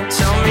alright,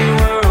 tell me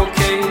we're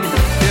okay,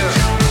 yeah.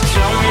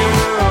 Tell me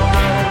we're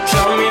alright,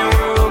 tell me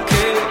we're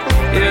okay,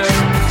 yeah.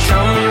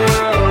 Tell me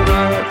we're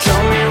alright,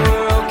 tell me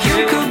we're okay.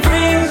 You could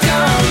bring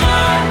down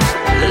my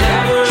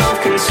level of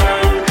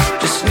concern.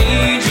 Just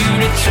need you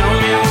to tell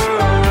me we're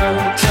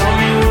alright, tell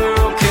me we're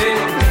okay,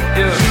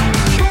 yeah.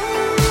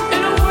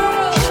 In a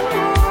world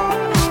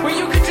where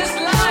you could just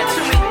lie to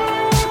me,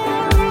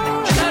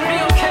 and I'd be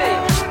okay.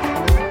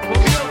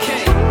 We'll be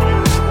okay.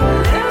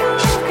 Level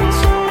of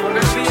concern, we're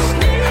gonna be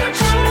okay.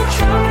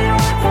 Tell me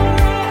we're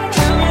alright,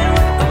 tell me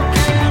we're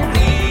okay. I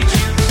need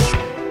you.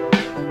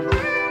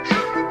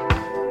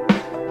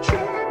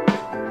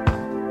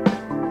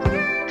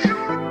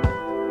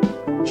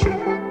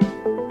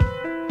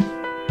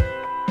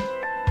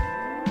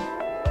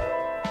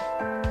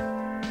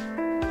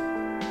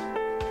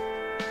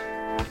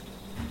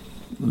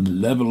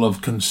 Level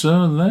of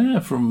concern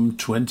there from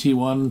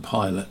 21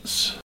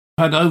 pilots.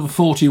 Had over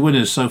 40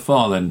 winners so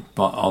far then,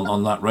 but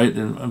on that rate.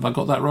 Have I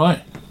got that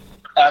right?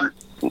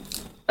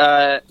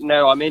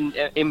 No, I'm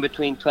in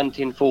between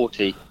 20 and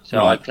 40, so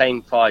Right. I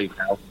claim 5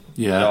 now.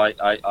 Yeah.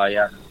 So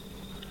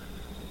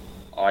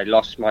I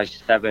lost my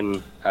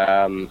 7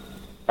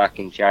 back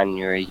in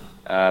January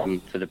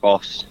for the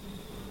boss,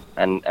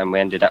 and we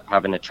ended up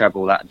having a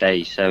treble that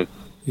day. So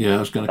Yeah, I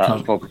was going to that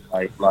was come. probably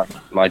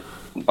my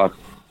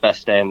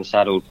best day in the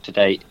saddle to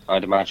date,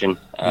 I'd imagine.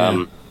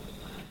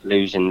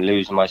 Losing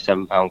my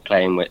 £7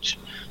 claim, which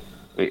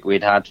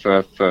we'd had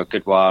for a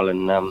good while,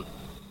 and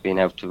being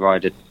able to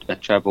ride a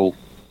treble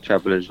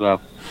as well.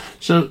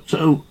 So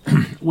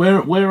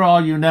where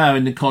are you now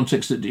in the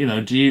context that, you know,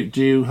 do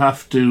you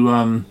have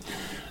to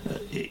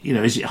you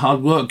know, is it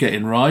hard work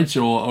getting rides,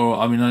 or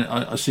I mean,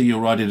 I see you're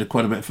riding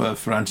quite a bit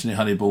for Anthony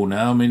Honeyball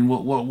now. I mean,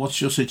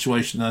 what's your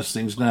situation as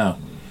things now?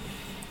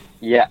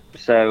 Yeah,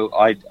 so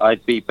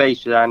I'd be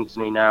based with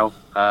Anthony now,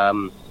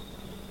 and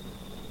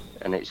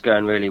it's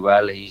going really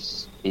well.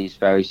 He's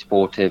very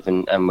supportive,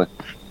 and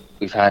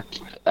we've had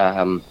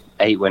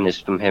 8 winners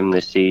from him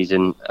this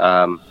season.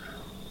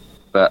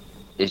 But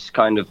it's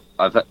kind of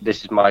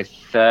this is my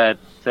third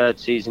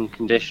season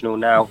conditional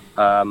now,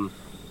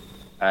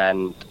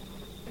 and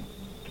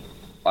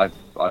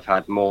I've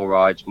had more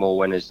rides, more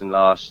winners than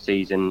last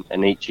season,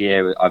 and each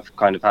year I've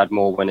kind of had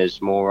more winners,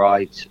 more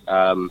rides.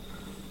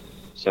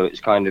 So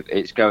it's going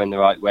the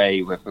right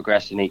way. We're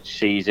progressing each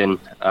season,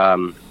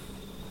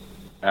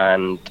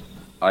 and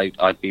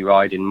I'd be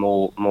riding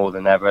more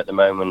than ever at the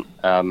moment.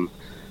 And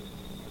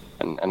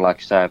like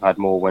I say, I've had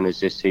more winners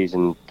this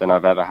season than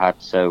I've ever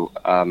had. So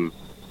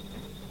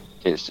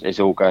it's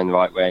all going the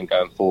right way and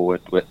going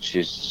forward, which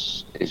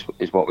is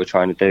what we're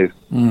trying to do.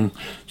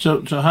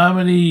 So how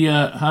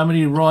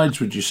many rides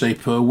would you say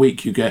per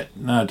week you get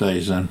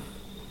nowadays then?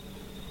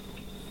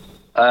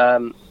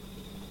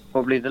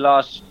 Probably the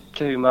last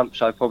 2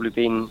 months I've probably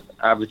been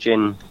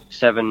averaging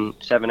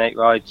 7-8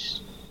 rides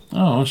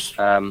Oh,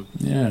 a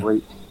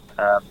week.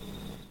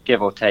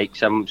 give or take.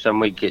 Some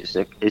weeks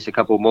it's a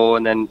couple more,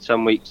 and then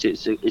some weeks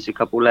it's a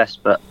couple less.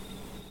 But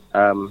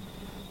no,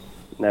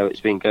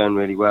 it's been going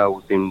really well.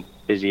 We've been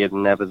busier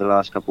than ever the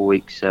last couple of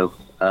weeks. So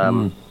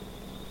long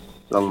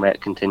may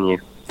it continue.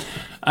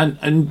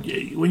 And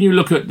when you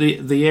look at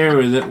the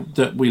area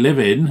that we live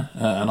in,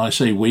 and I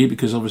say we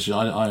because obviously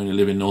I only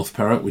live in North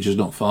Perrott, which is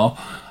not far.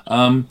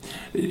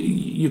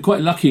 You're quite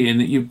lucky in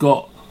that you've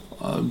got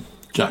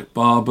Jack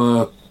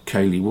Barber,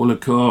 Kaylee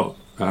Woolacott,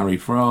 Harry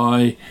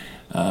Fry,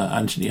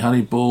 Anthony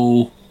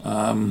Honeyball,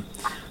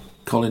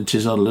 Colin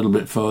Tizard a little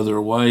bit further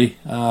away.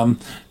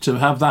 To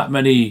have that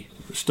many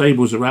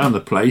stables around the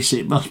place,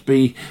 it must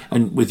be,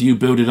 and with you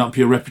building up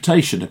your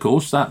reputation, of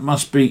course, that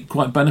must be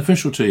quite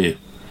beneficial to you.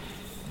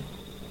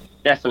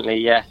 Definitely,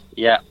 yeah.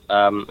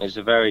 It's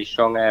a very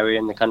strong area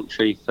in the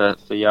country for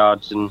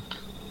yards, and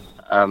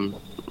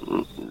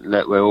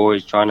look, we're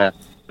always trying to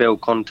build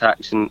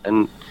contacts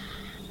and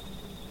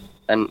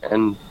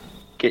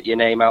get your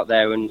name out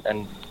there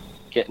and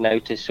get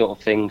noticed, sort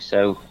of thing.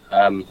 So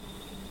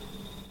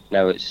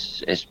no,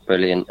 it's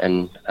brilliant,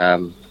 and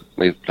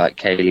we've, like,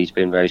 Kaylee's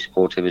been very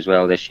supportive as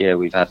well this year.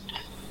 We've had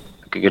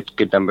a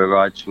good number of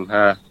rides from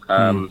her.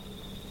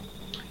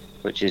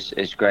 Which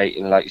is great,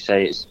 and like you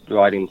say, it's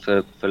riding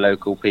for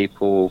local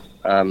people.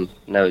 No,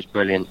 it's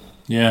brilliant.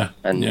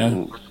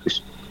 And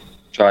just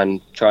try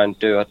and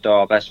do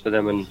our best for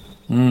them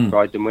and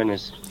ride them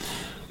winners.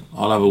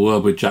 I'll have a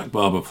word with Jack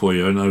Barber for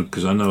you. I know,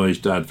 because I know his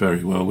dad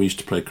very well. We used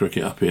to play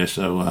cricket up here,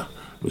 so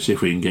we'll see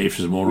if we can get you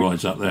for some more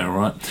rides up there, all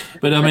right?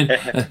 But I mean,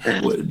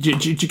 do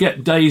you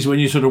get days when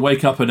you sort of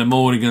wake up in the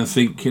morning and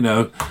think,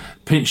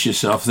 pinch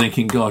yourself,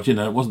 thinking, God,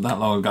 it wasn't that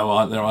long ago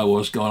out there I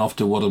was going off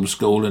to Wadham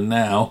School, and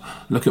now,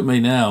 look at me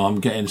now, I'm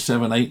getting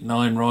 7, 8,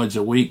 9 rides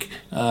a week,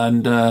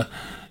 and,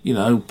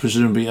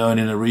 presumably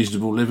earning a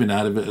reasonable living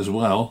out of it as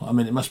well. I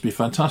mean, it must be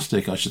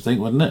fantastic, I should think,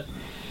 wouldn't it?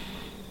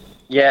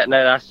 Yeah,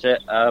 no, that's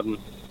it.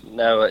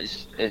 No,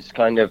 it's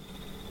kind of,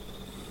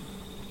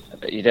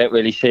 you don't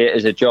really see it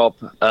as a job.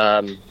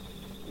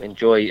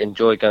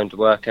 Enjoy going to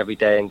work every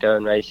day and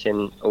going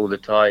racing all the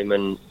time,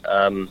 and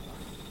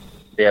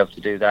be able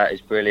to do that is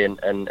brilliant,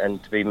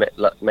 and to be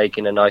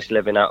making a nice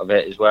living out of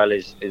it as well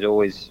is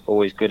always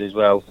good as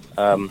well.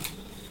 But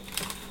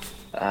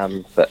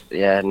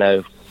yeah,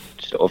 no,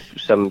 sort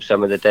of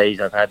some of the days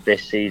I've had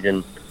this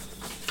season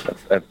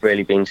have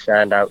really been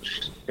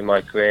standouts in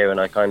my career,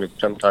 and I kind of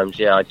sometimes,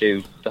 I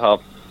do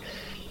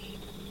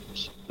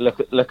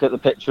look at the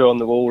picture on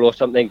the wall or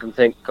something and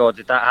think, God,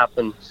 did that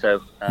happen?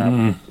 So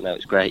no,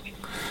 it's great.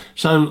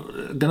 So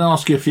I'm going to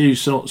ask you a few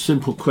sort of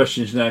simple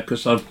questions now,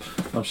 because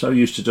I'm so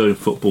used to doing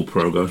football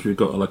programs. We've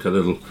got like a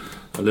little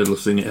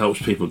thing that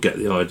helps people get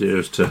the idea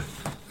as to a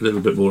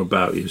little bit more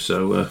about you.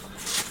 So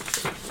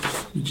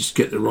you just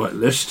get the right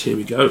list. Here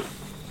we go.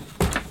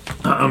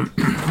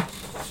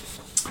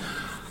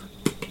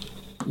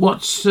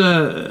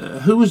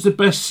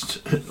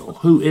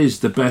 Who is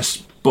the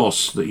best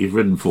boss that you've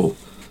ridden for,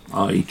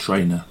 i.e.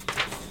 trainer?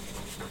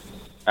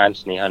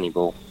 Anthony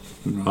Honeyball.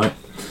 Right.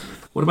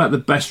 What about the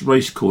best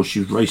race course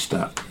you've raced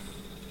at?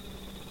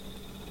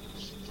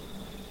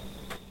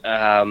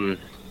 I'd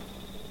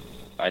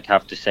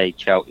have to say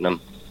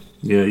Cheltenham.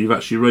 Yeah, you've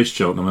actually raced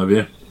Cheltenham, have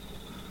you?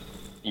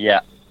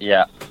 Yeah.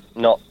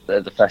 Not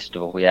at the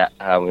festival yet.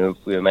 We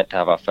were meant to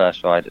have our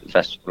first ride at the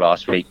festival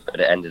last week, but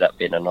it ended up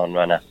being a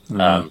non-runner.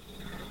 I've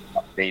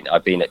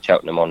been at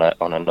Cheltenham on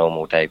a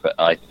normal day, but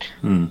I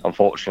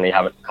unfortunately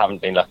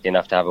haven't been lucky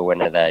enough to have a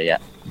winner there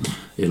yet.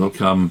 It'll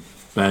come,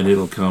 Ben.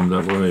 It'll come.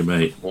 Don't worry,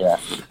 mate. Yeah.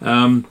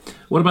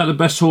 What about the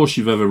best horse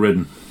you've ever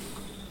ridden?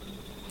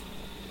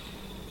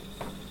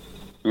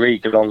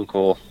 Regal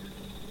Encore.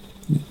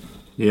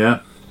 Yeah.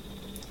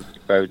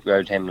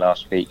 Rode him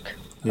last week.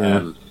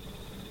 Yeah.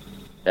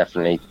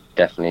 Definitely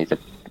the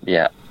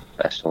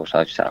best horse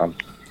I've sat on.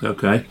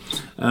 Okay.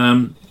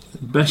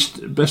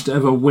 Best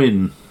ever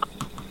win.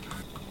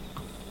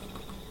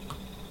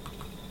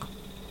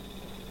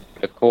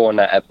 The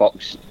corner at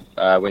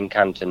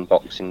Wincanton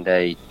Boxing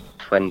Day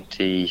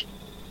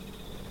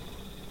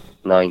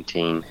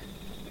 2019.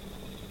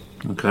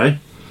 Okay.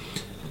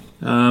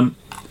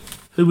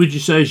 Who would you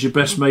say is your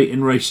best mate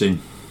in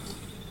racing?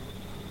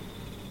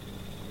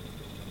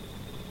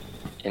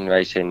 In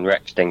racing,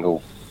 Rex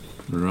Dingle.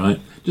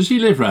 Right. Does he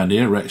live round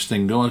here, Rex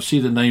Dingle? I see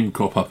the name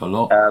crop up a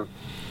lot.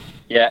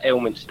 Yeah,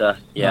 Ilminster.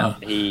 Yeah,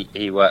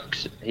 he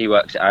works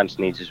at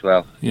Anthony's as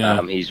well. Yeah.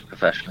 He's a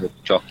professional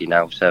jockey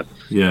now. So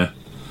yeah.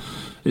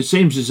 It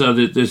seems as though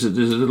there's a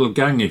little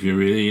gang of you,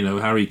 really.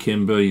 Harry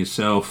Kimber,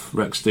 yourself,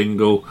 Rex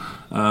Dingle,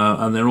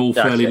 and they're all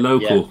fairly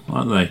local,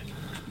 aren't they?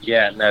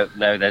 Yeah, no.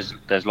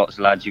 There's lots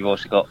of lads. You've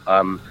also got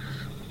a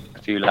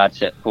few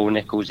lads at Paul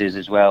Nichols's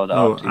as well. That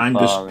aren't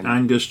too far,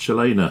 Angus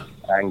Chelena.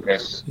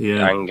 Angus,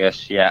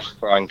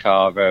 Brian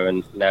Carver,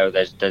 and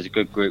there's a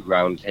good group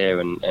round here,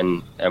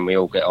 and we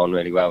all get on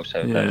really well.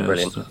 So that's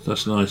brilliant.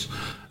 That's nice.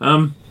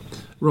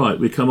 Right,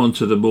 we come on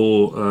to the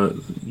more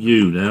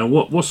you now.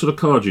 What sort of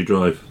car do you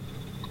drive?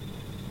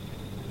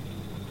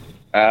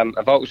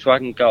 A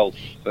Volkswagen Golf,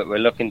 but we're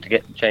looking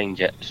to change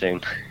it soon.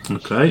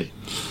 Okay.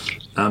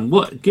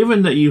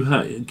 Given that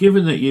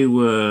you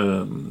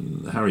were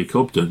Harry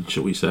Cobden,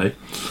 shall we say,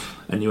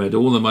 and you had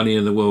all the money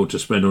in the world to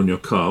spend on your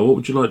car, what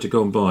would you like to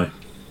go and buy?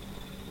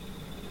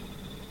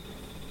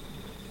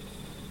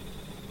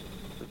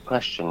 Good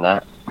question.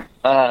 That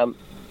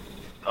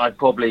I'd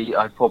probably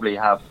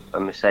have a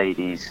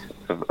Mercedes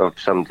of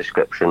some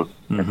description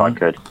if I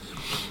could.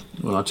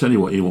 Well, I'll tell you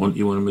what you want.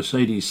 You want a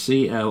Mercedes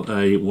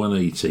CLA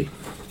 180,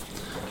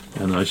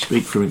 and I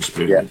speak from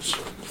experience.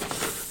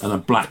 And a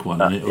black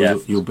one,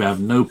 and you'll have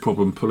no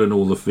problem pulling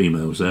all the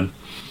females then.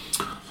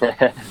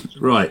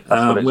 Right,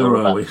 where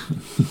are we?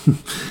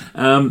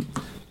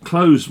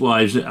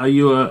 Clothes-wise, are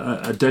you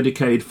a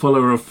dedicated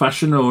follower of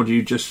fashion, or do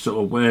you just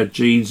sort of wear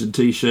jeans and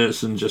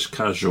t-shirts and just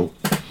casual?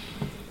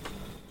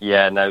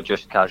 Yeah, no,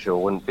 just casual.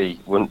 I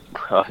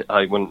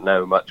wouldn't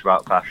know much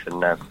about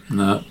fashion now.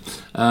 No.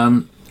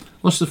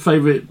 What's your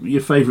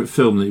favourite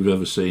film that you've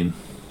ever seen?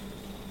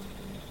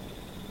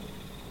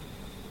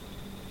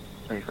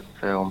 Favourite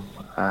film?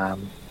 The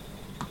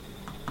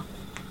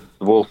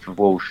Wolf of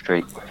Wall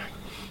Street.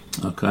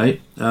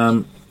 Okay.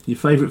 Your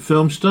favourite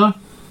film star?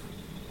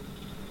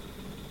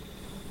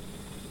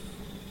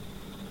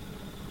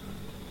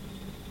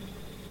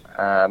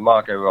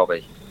 Margot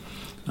Robbie.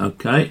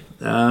 Okay.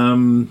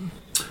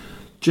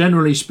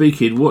 Generally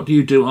speaking, what do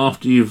you do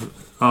after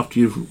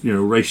you've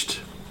raced?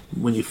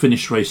 When you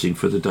finish racing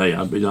for the day,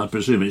 I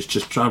presume it's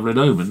just travelling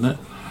home, isn't it?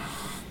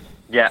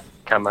 Yeah,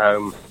 come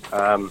home,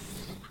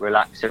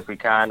 relax if we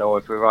can, or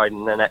if we're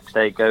riding the next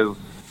day, go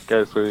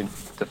through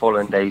the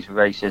following day's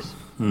races.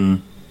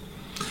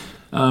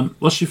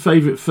 What's your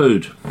favourite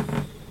food?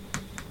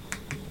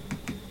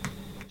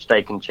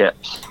 Steak and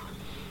chips.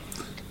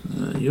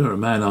 You're a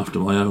man after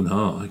my own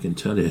heart, I can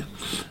tell you.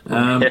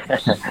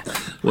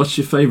 What's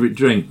your favourite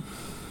drink?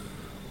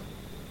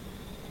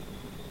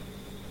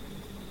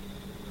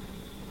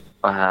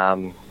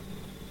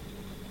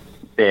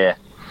 Beer.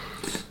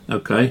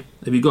 Okay.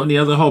 Have you got any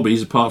other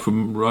hobbies apart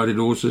from riding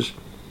horses?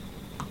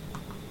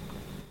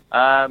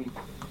 No,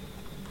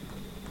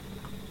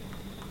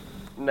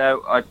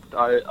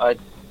 I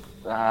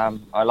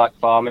like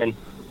farming,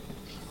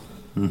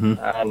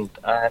 and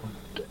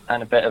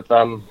a bit of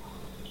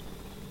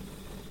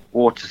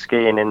water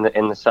skiing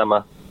in the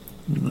summer.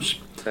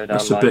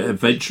 That's a bit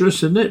adventurous,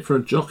 isn't it, for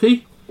a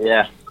jockey?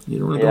 Yeah. You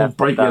don't want to go and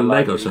break your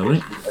leg or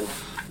something.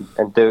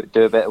 And do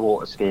a bit of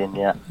water skiing,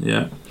 yeah.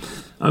 Yeah.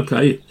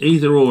 Okay,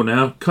 either or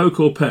now.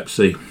 Coke or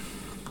Pepsi?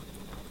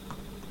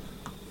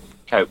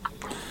 Coke.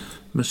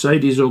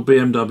 Mercedes or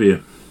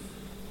BMW?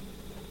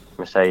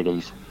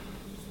 Mercedes.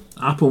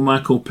 Apple,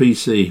 Mac or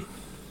PC?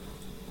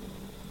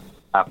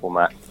 Apple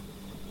Mac.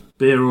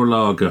 Beer or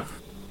lager?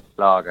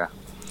 Lager.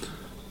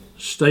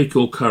 Steak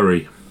or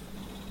curry?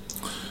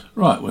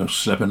 Right, we'll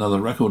slip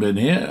another record in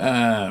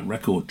here.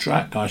 Record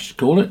track, I should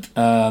call it.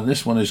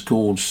 This one is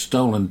called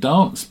Stolen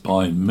Dance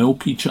by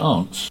Milky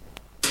Chance.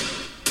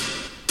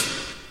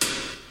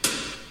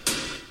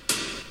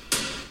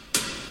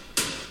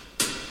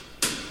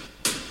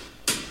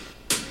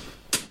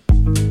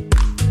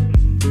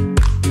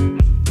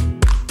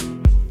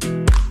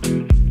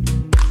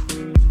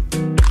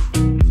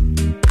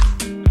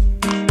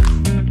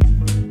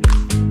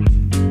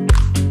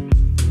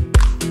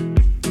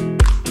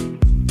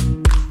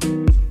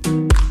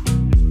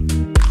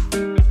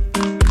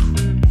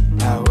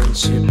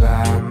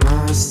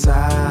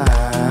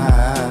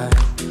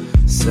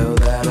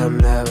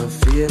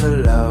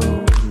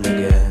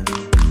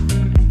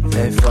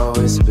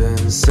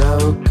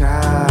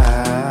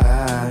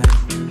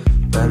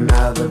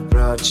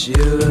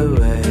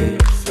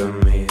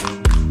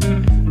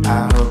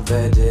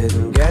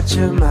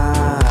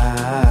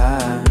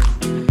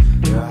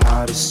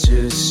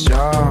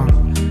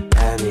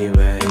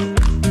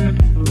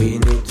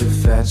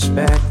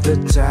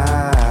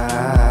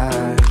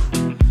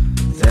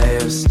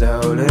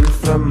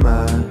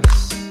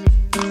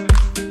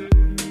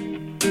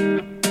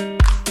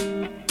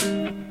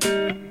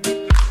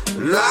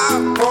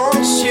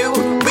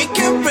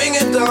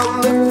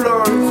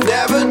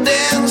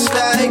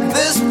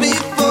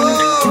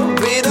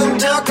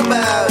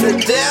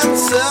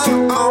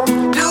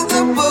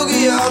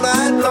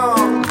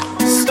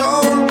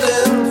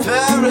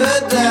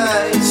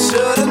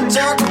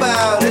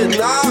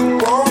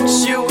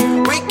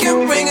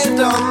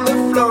 On the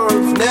floor,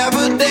 I've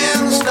never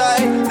danced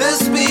like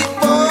this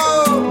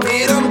before. We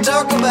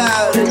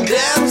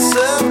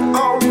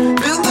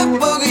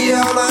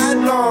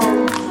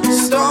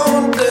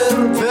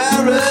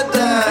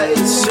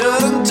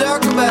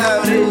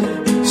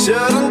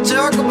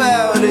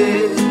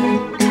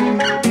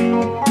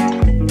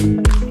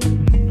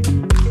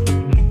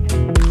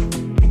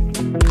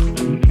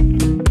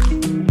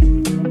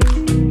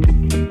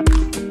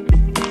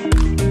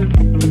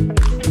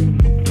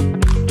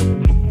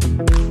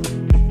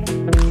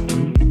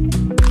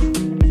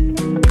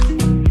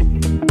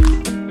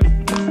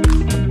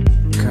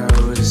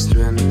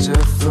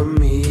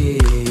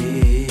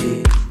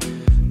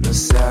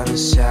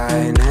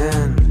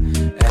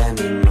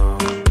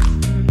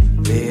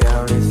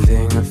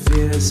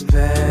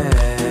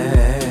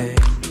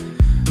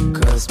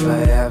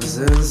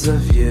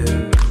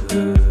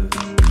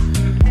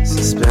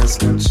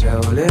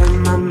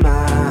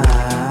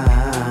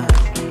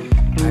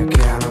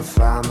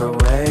find a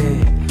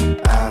way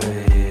out of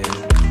here.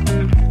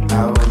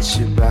 I want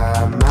you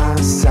by my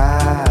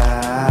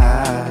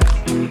side,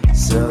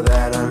 so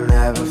that I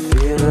never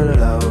feel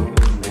alone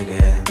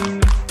again.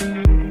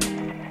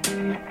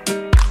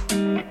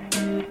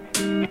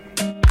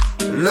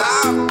 And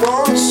I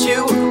want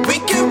you, we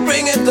can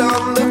bring it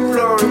on the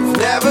floor. We've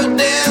never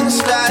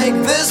danced like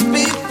this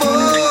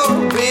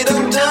before. We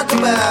don't talk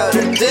about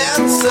it,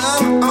 dance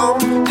on,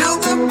 do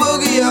the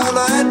boogie all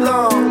night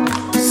long.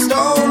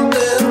 Stoned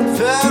in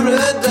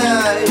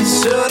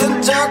paradise,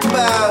 shouldn't talk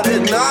about it.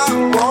 And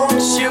I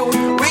want you,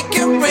 we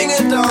can bring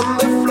it on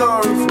the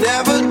floor. We've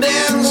never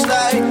danced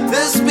like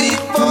this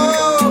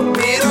before.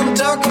 We don't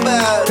talk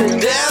about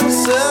it,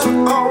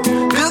 dancing on,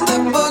 do the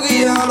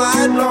boogie all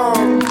night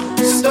long.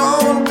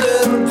 Stoned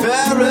in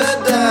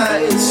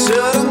paradise,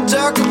 shouldn't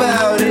talk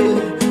about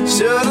it,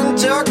 shouldn't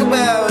talk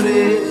about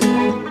it.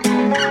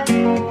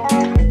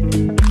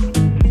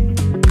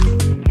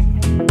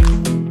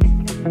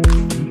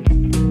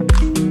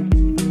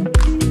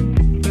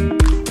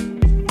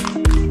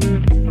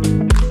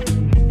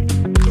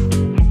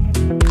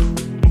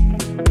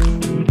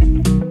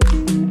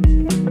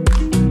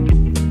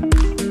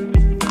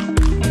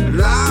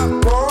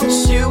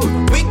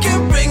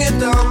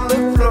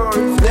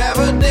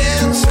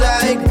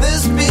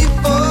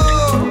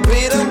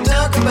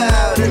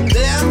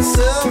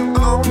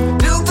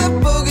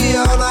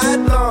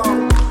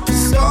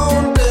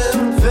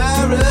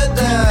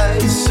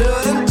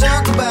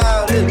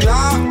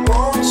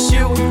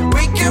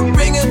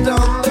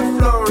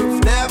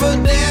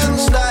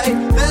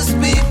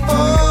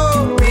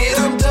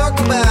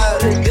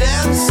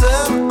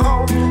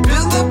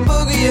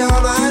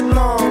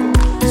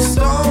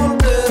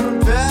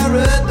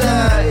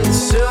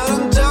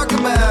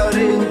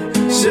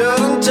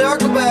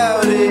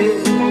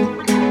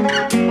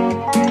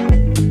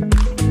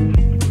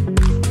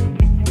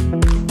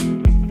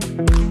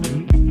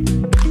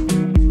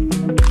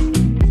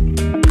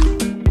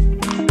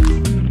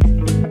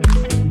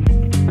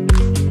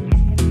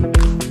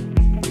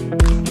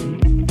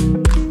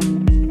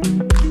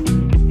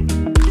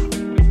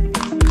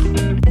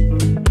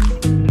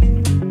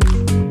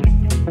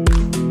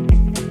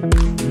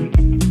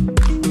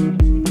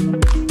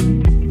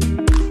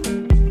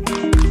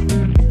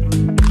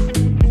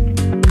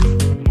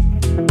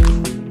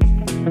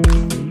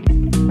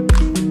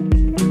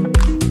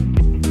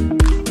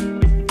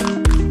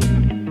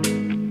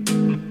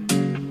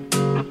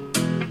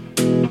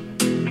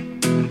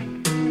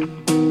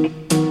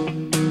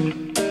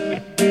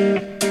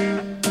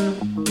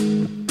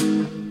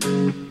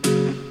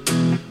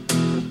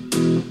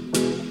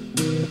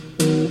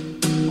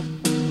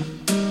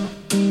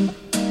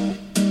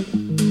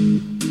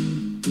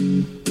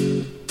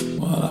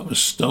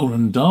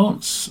 Stolen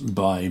Dance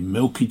by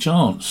Milky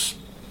Chance,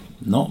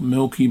 not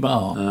Milky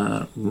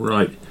Bar.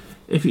 Right.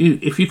 If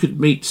you could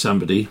meet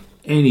somebody,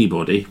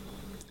 anybody,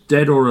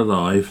 dead or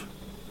alive,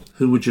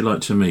 who would you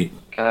like to meet?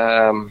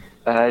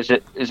 Is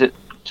it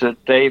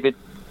David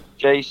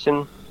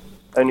Jason?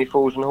 Only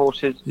Fools and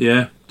Horses.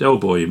 Yeah, Del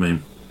Boy, you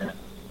mean?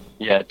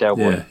 Yeah, Del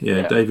Boy.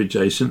 Yeah, David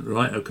Jason.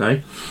 Right.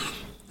 Okay.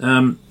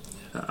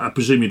 I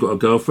presume you've got a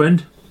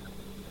girlfriend.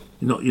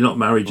 You're not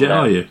married yet,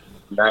 are you?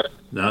 No.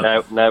 No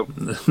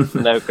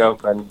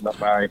girlfriend, not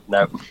married,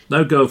 no.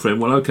 No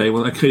girlfriend, well, okay,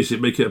 well, in that case,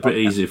 it'd make it a bit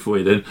easier for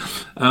you then.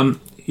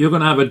 You're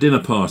going to have a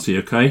dinner party,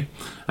 okay?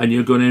 And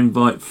you're going to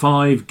invite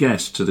 5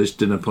 guests to this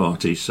dinner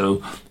party.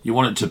 So you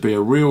want it to be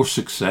a real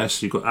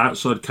success. You've got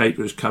outside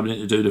caterers coming in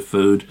to do the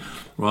food,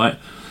 right?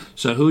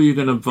 So who are you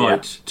going to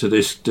invite to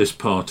this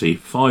party?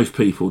 5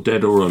 people,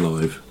 dead or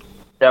alive.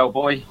 Del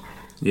Boy.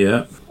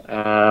 Yeah.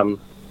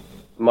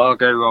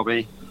 Margot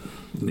Robbie.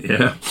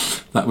 Yeah,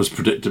 that was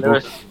predictable.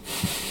 Lewis,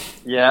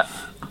 yeah.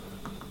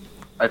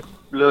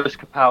 Lewis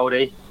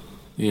Capaldi.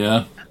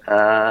 Yeah.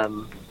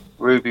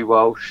 Ruby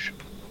Walsh.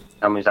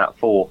 And was that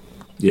 4?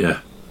 Yeah.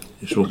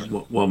 Just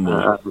one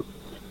more.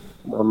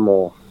 One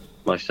more.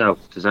 Myself.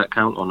 Does that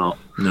count or not?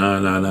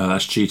 No,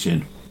 that's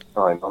cheating.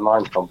 Sorry, my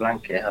mind's gone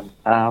blank here.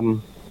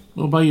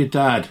 What about your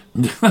dad?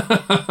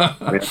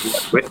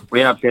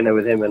 we have dinner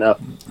with him enough.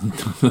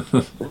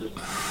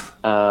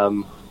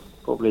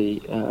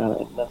 Probably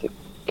another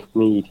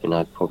comedian,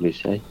 I'd probably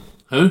say.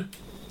 Who?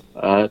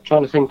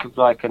 Trying to think of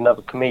like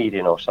another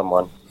comedian or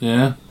someone.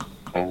 Yeah.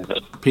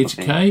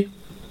 Peter Kay?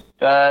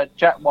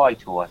 Jack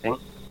Whitehall, I think.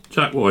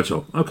 Jack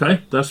Whitehall.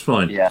 Okay, that's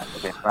fine. Yeah, a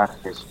bit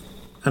practice.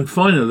 And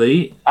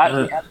finally...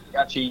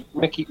 Actually,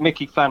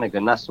 Mickey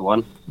Flanagan, that's the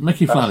one.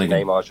 Mickey That's Flanagan. the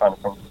name I was trying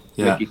to think.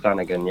 Yeah. Mickey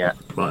Flanagan, yeah.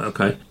 Right,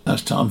 okay.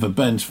 That's time for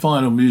Ben's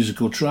final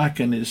musical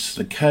track, and it's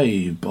The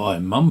Cave by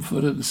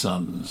Mumford &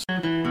 Sons.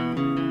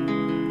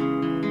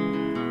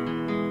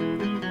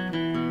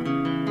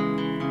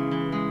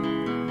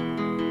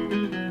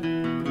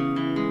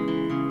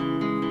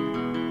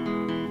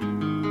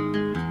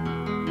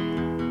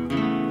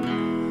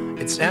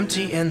 It's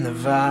empty in the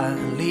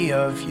valley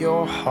of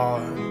your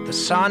heart. The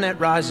sun, it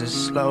rises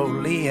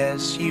slowly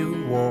as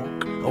you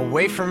walk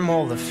away from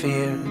all the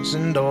fears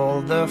and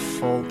all the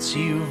faults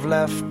you've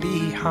left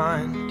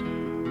behind.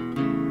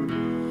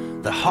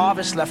 The the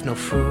harvest left no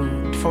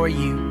food for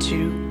you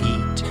to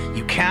eat.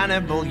 You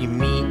cannibal, you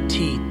meat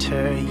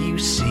eater, you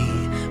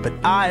see. But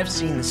I have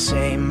seen the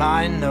same,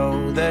 I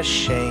know the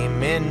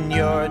shame in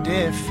your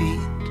defeat.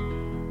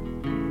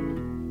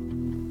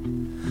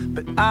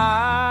 But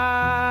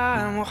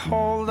I will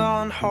hold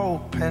on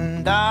hope,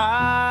 and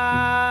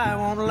I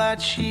won't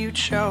let you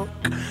choke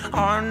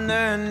on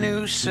the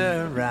noose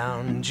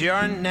around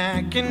your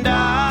neck. And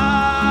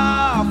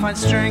I'll find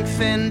strength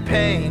in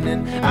pain,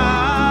 and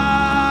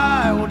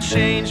I will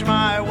change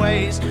my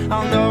ways.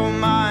 I'll know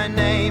my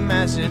name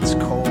as it's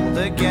cold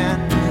again.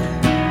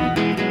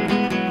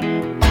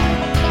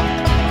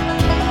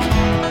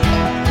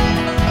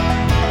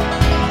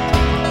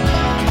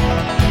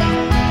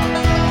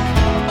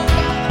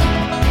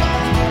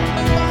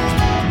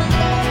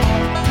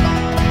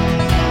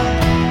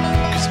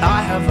 'Cause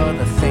I have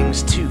other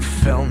things to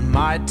fill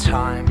my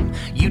time.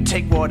 You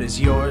take what is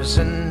yours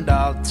and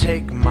I'll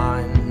take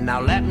mine. Now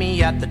let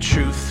me at the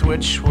truth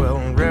which will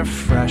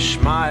refresh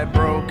my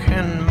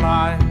broken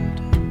mind.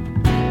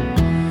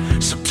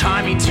 So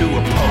tie me to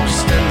a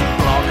post and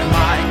block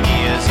my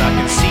ears. I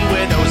can see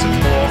widows and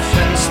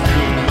orphans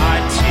through my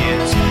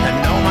tears, and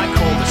know my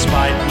call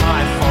despite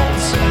my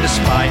faults and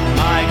despite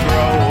my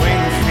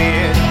growing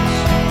fears.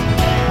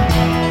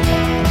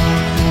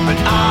 But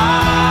I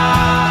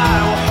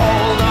will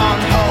hold on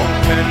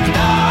hope, and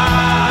I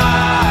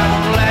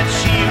won't let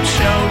you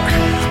choke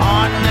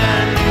on the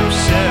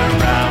noose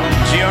around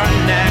your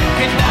neck.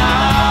 And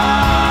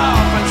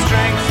I'll find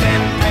strength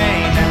in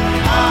pain, and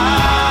I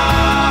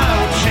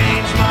will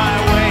change my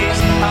ways.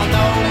 I'll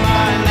know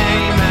my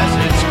name as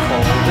it's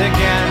cold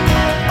again.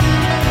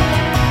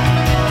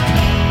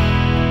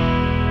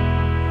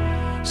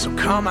 So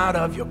come out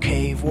of your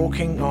cave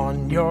walking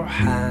on your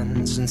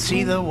hands and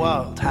see the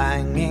world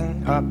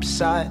hanging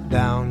upside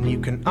down. You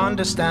can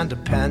understand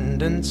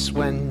dependence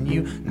when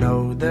you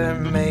know their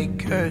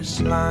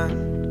maker's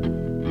land.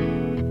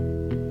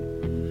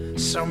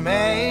 So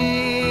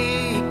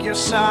make your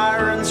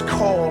sirens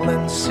call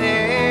and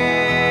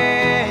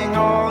sing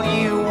all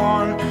you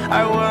want.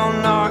 I will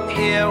not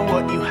hear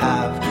what you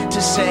have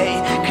to say,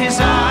 'cause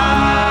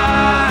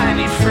I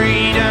need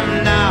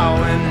freedom now,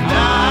 and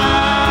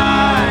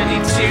I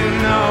need to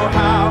know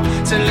how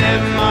to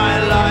live my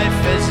life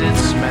as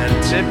it's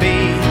meant to be.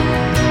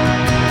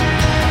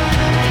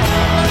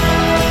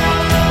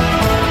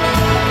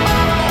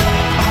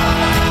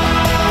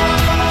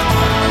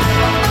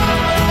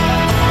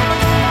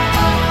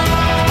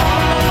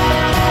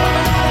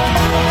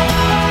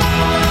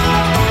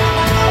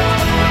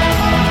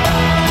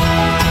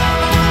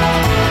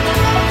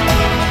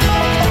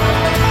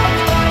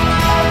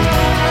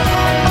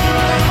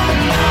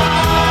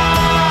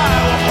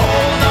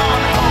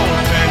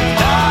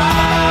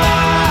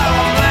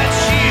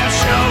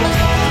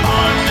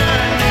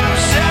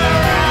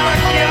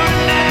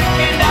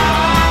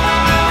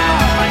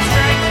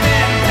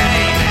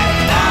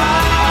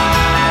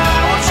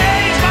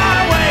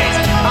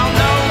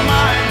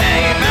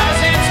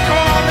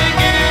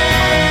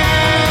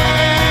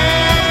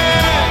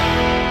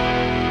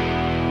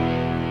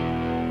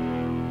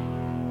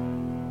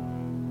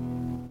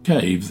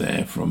 Cave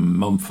there from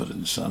Mumford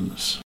and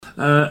Sons.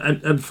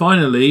 And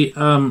finally,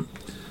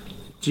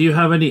 do you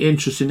have any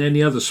interest in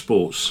any other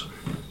sports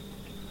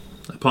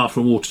apart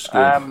from water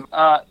skiing?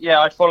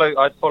 Yeah, I'd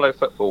follow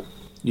football.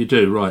 You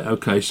do, right?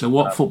 Okay. So,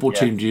 what football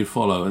team do you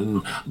follow?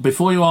 And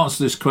before you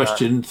answer this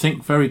question,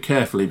 think very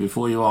carefully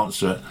before you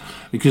answer it,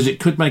 because it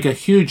could make a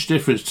huge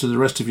difference to the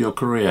rest of your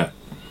career.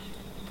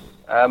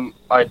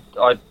 I'd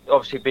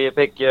obviously be a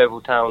big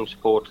Yeovil Town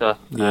supporter,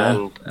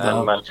 and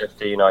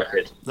Manchester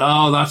United.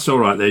 Oh, that's all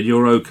right then.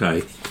 You're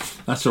okay.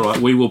 That's all right.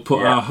 We will put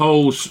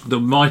the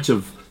might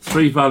of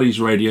Three Valleys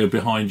Radio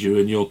behind you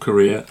in your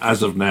career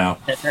as of now.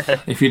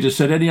 If you'd have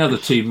said any other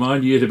team,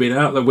 mind you'd have been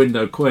out the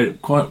window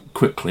quite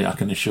quickly, I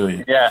can assure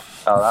you. Yeah.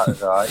 Oh, that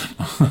was all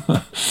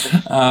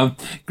right.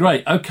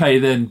 Great. Okay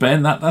then,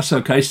 Ben. That's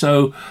okay.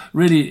 So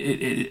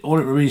really, all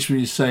it remains for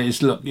me to say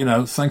is, look,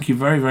 thank you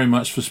very, very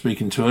much for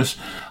speaking to us.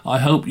 I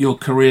hope your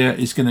career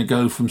is going to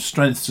go from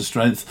strength to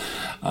strength,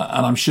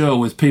 and I'm sure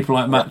with people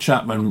like Matt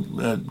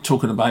Chapman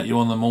talking about you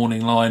on the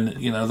morning line,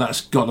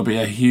 that's got to be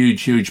a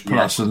huge, huge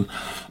plus, and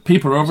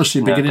people are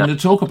obviously beginning to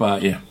talk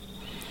about you.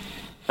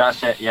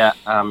 That's it, yeah.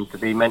 To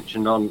be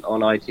mentioned on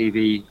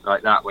ITV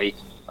like that week,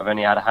 I've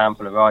only had a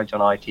handful of rides on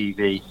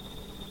ITV,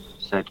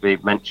 so to be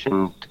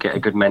mentioned, to get a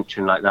good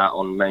mention like that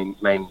on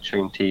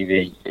mainstream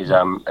TV is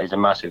a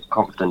massive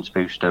confidence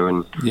booster,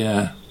 and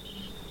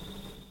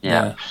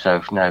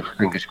so no,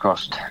 fingers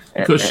crossed.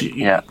 Because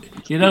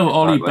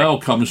Ollie Bell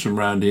comes from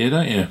round here,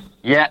 don't you?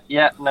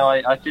 Yeah. No,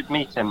 I did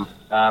meet him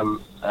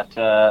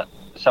at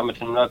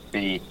Somerton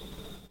Rugby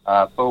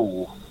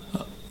ball.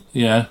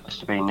 Yeah. Must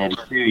have been nearly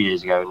 2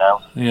 years ago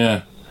now.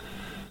 Yeah.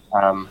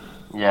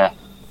 Yeah.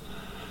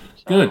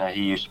 So, good.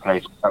 He used to play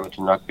for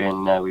Somerton Rugby,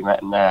 and we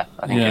met him there.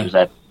 I think it was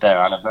their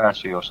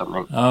anniversary or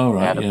something. Oh,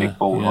 right. They had a big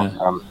ball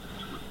on.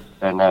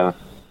 So no.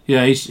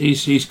 Yeah,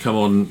 he's come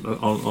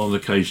on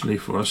occasionally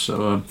for us.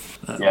 So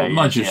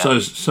mind you,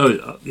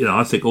 so you know,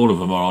 I think all of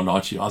them are on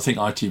ITV. I think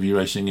ITV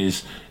Racing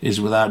is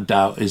without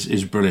doubt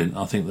is brilliant.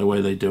 I think the way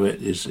they do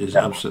it is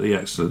absolutely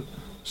excellent.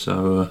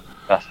 So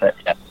that's it.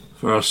 Yeah.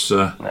 For us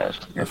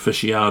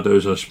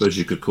aficionados, I suppose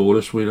you could call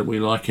us, we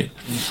like it.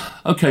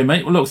 Okay,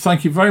 mate. Well, look,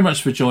 thank you very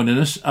much for joining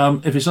us.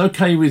 If it's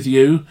okay with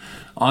you,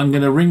 I'm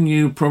going to ring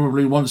you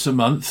probably once a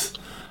month,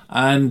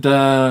 and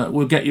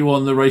we'll get you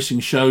on the racing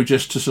show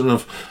just to sort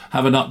of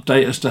have an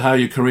update as to how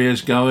your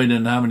career's going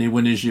and how many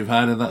winners you've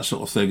had and that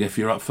sort of thing, if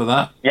you're up for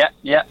that.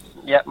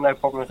 Yeah, no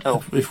problem at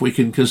all. If we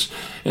can, because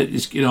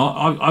it's, you know,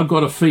 I've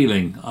got a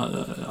feeling.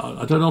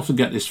 I don't often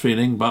get this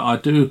feeling, but I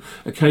do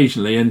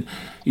occasionally, and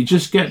you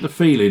just get the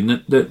feeling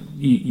that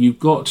you've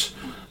got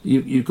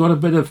a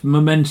bit of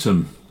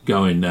momentum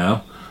going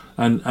now,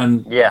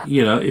 and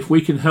you know, if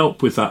we can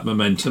help with that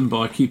momentum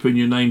by keeping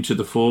your name to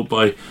the fore,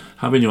 by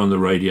having you on the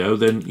radio,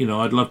 then you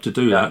know, I'd love to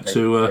do that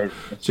to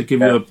give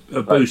you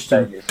a boost.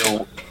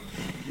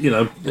 You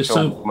know, it's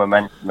all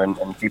momentum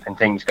and keeping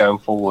things going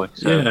forward.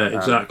 So, yeah,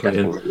 exactly.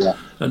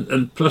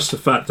 And plus the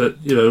fact that,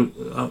 you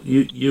know,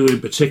 you in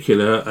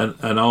particular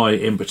and I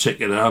in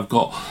particular have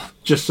got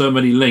just so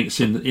many links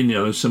in you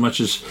know, so much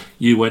as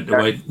you went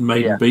to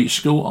Maiden Beach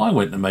School, I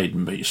went to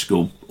Maiden Beach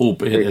School,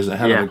 albeit there's a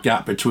hell of a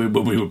gap between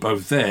when we were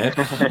both there,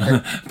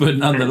 but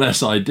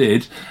nonetheless I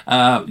did.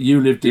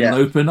 You lived in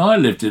Lopin, I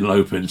lived in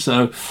Lopin,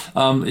 so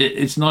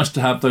it's nice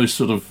to have those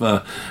sort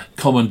of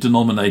common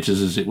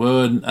denominators, as it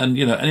were, and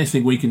you know,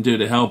 anything we can do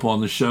to help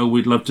on the show,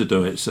 we'd love to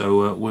do it,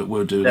 so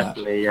we'll do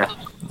definitely, that.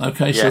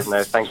 Okay, yeah,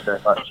 no, thanks very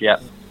much. Yeah.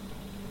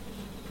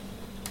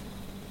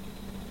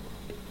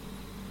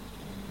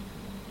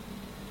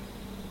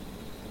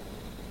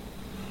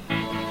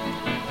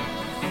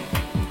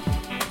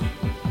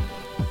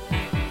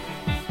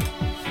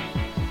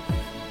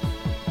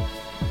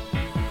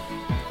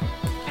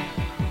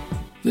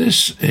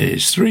 This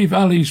is Three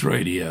Valleys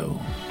Radio.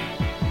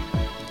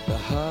 The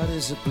heart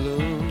is a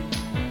bloom.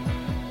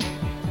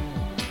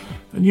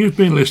 And you've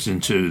been listening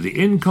to the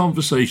In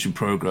Conversation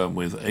programme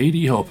with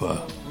A.D.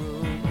 Hopper.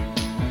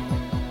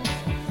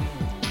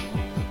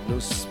 No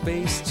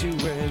space to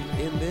rent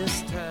in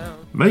this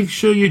town. Make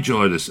sure you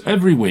join us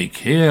every week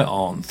here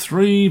on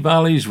Three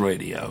Valleys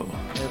Radio.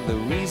 And the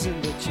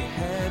reason that you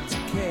had to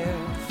care,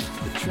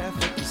 the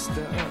traffic is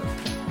stuck.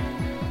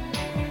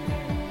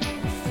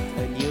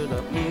 And you're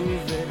not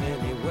moving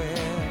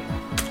anywhere.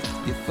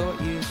 You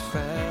thought you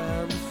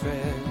found a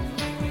friend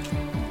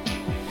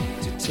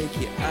to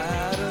take you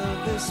out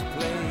of this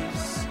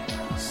place,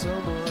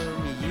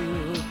 someone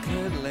you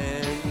could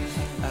lend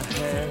a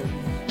hand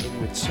in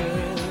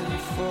return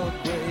for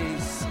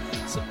grace.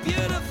 So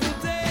beautiful.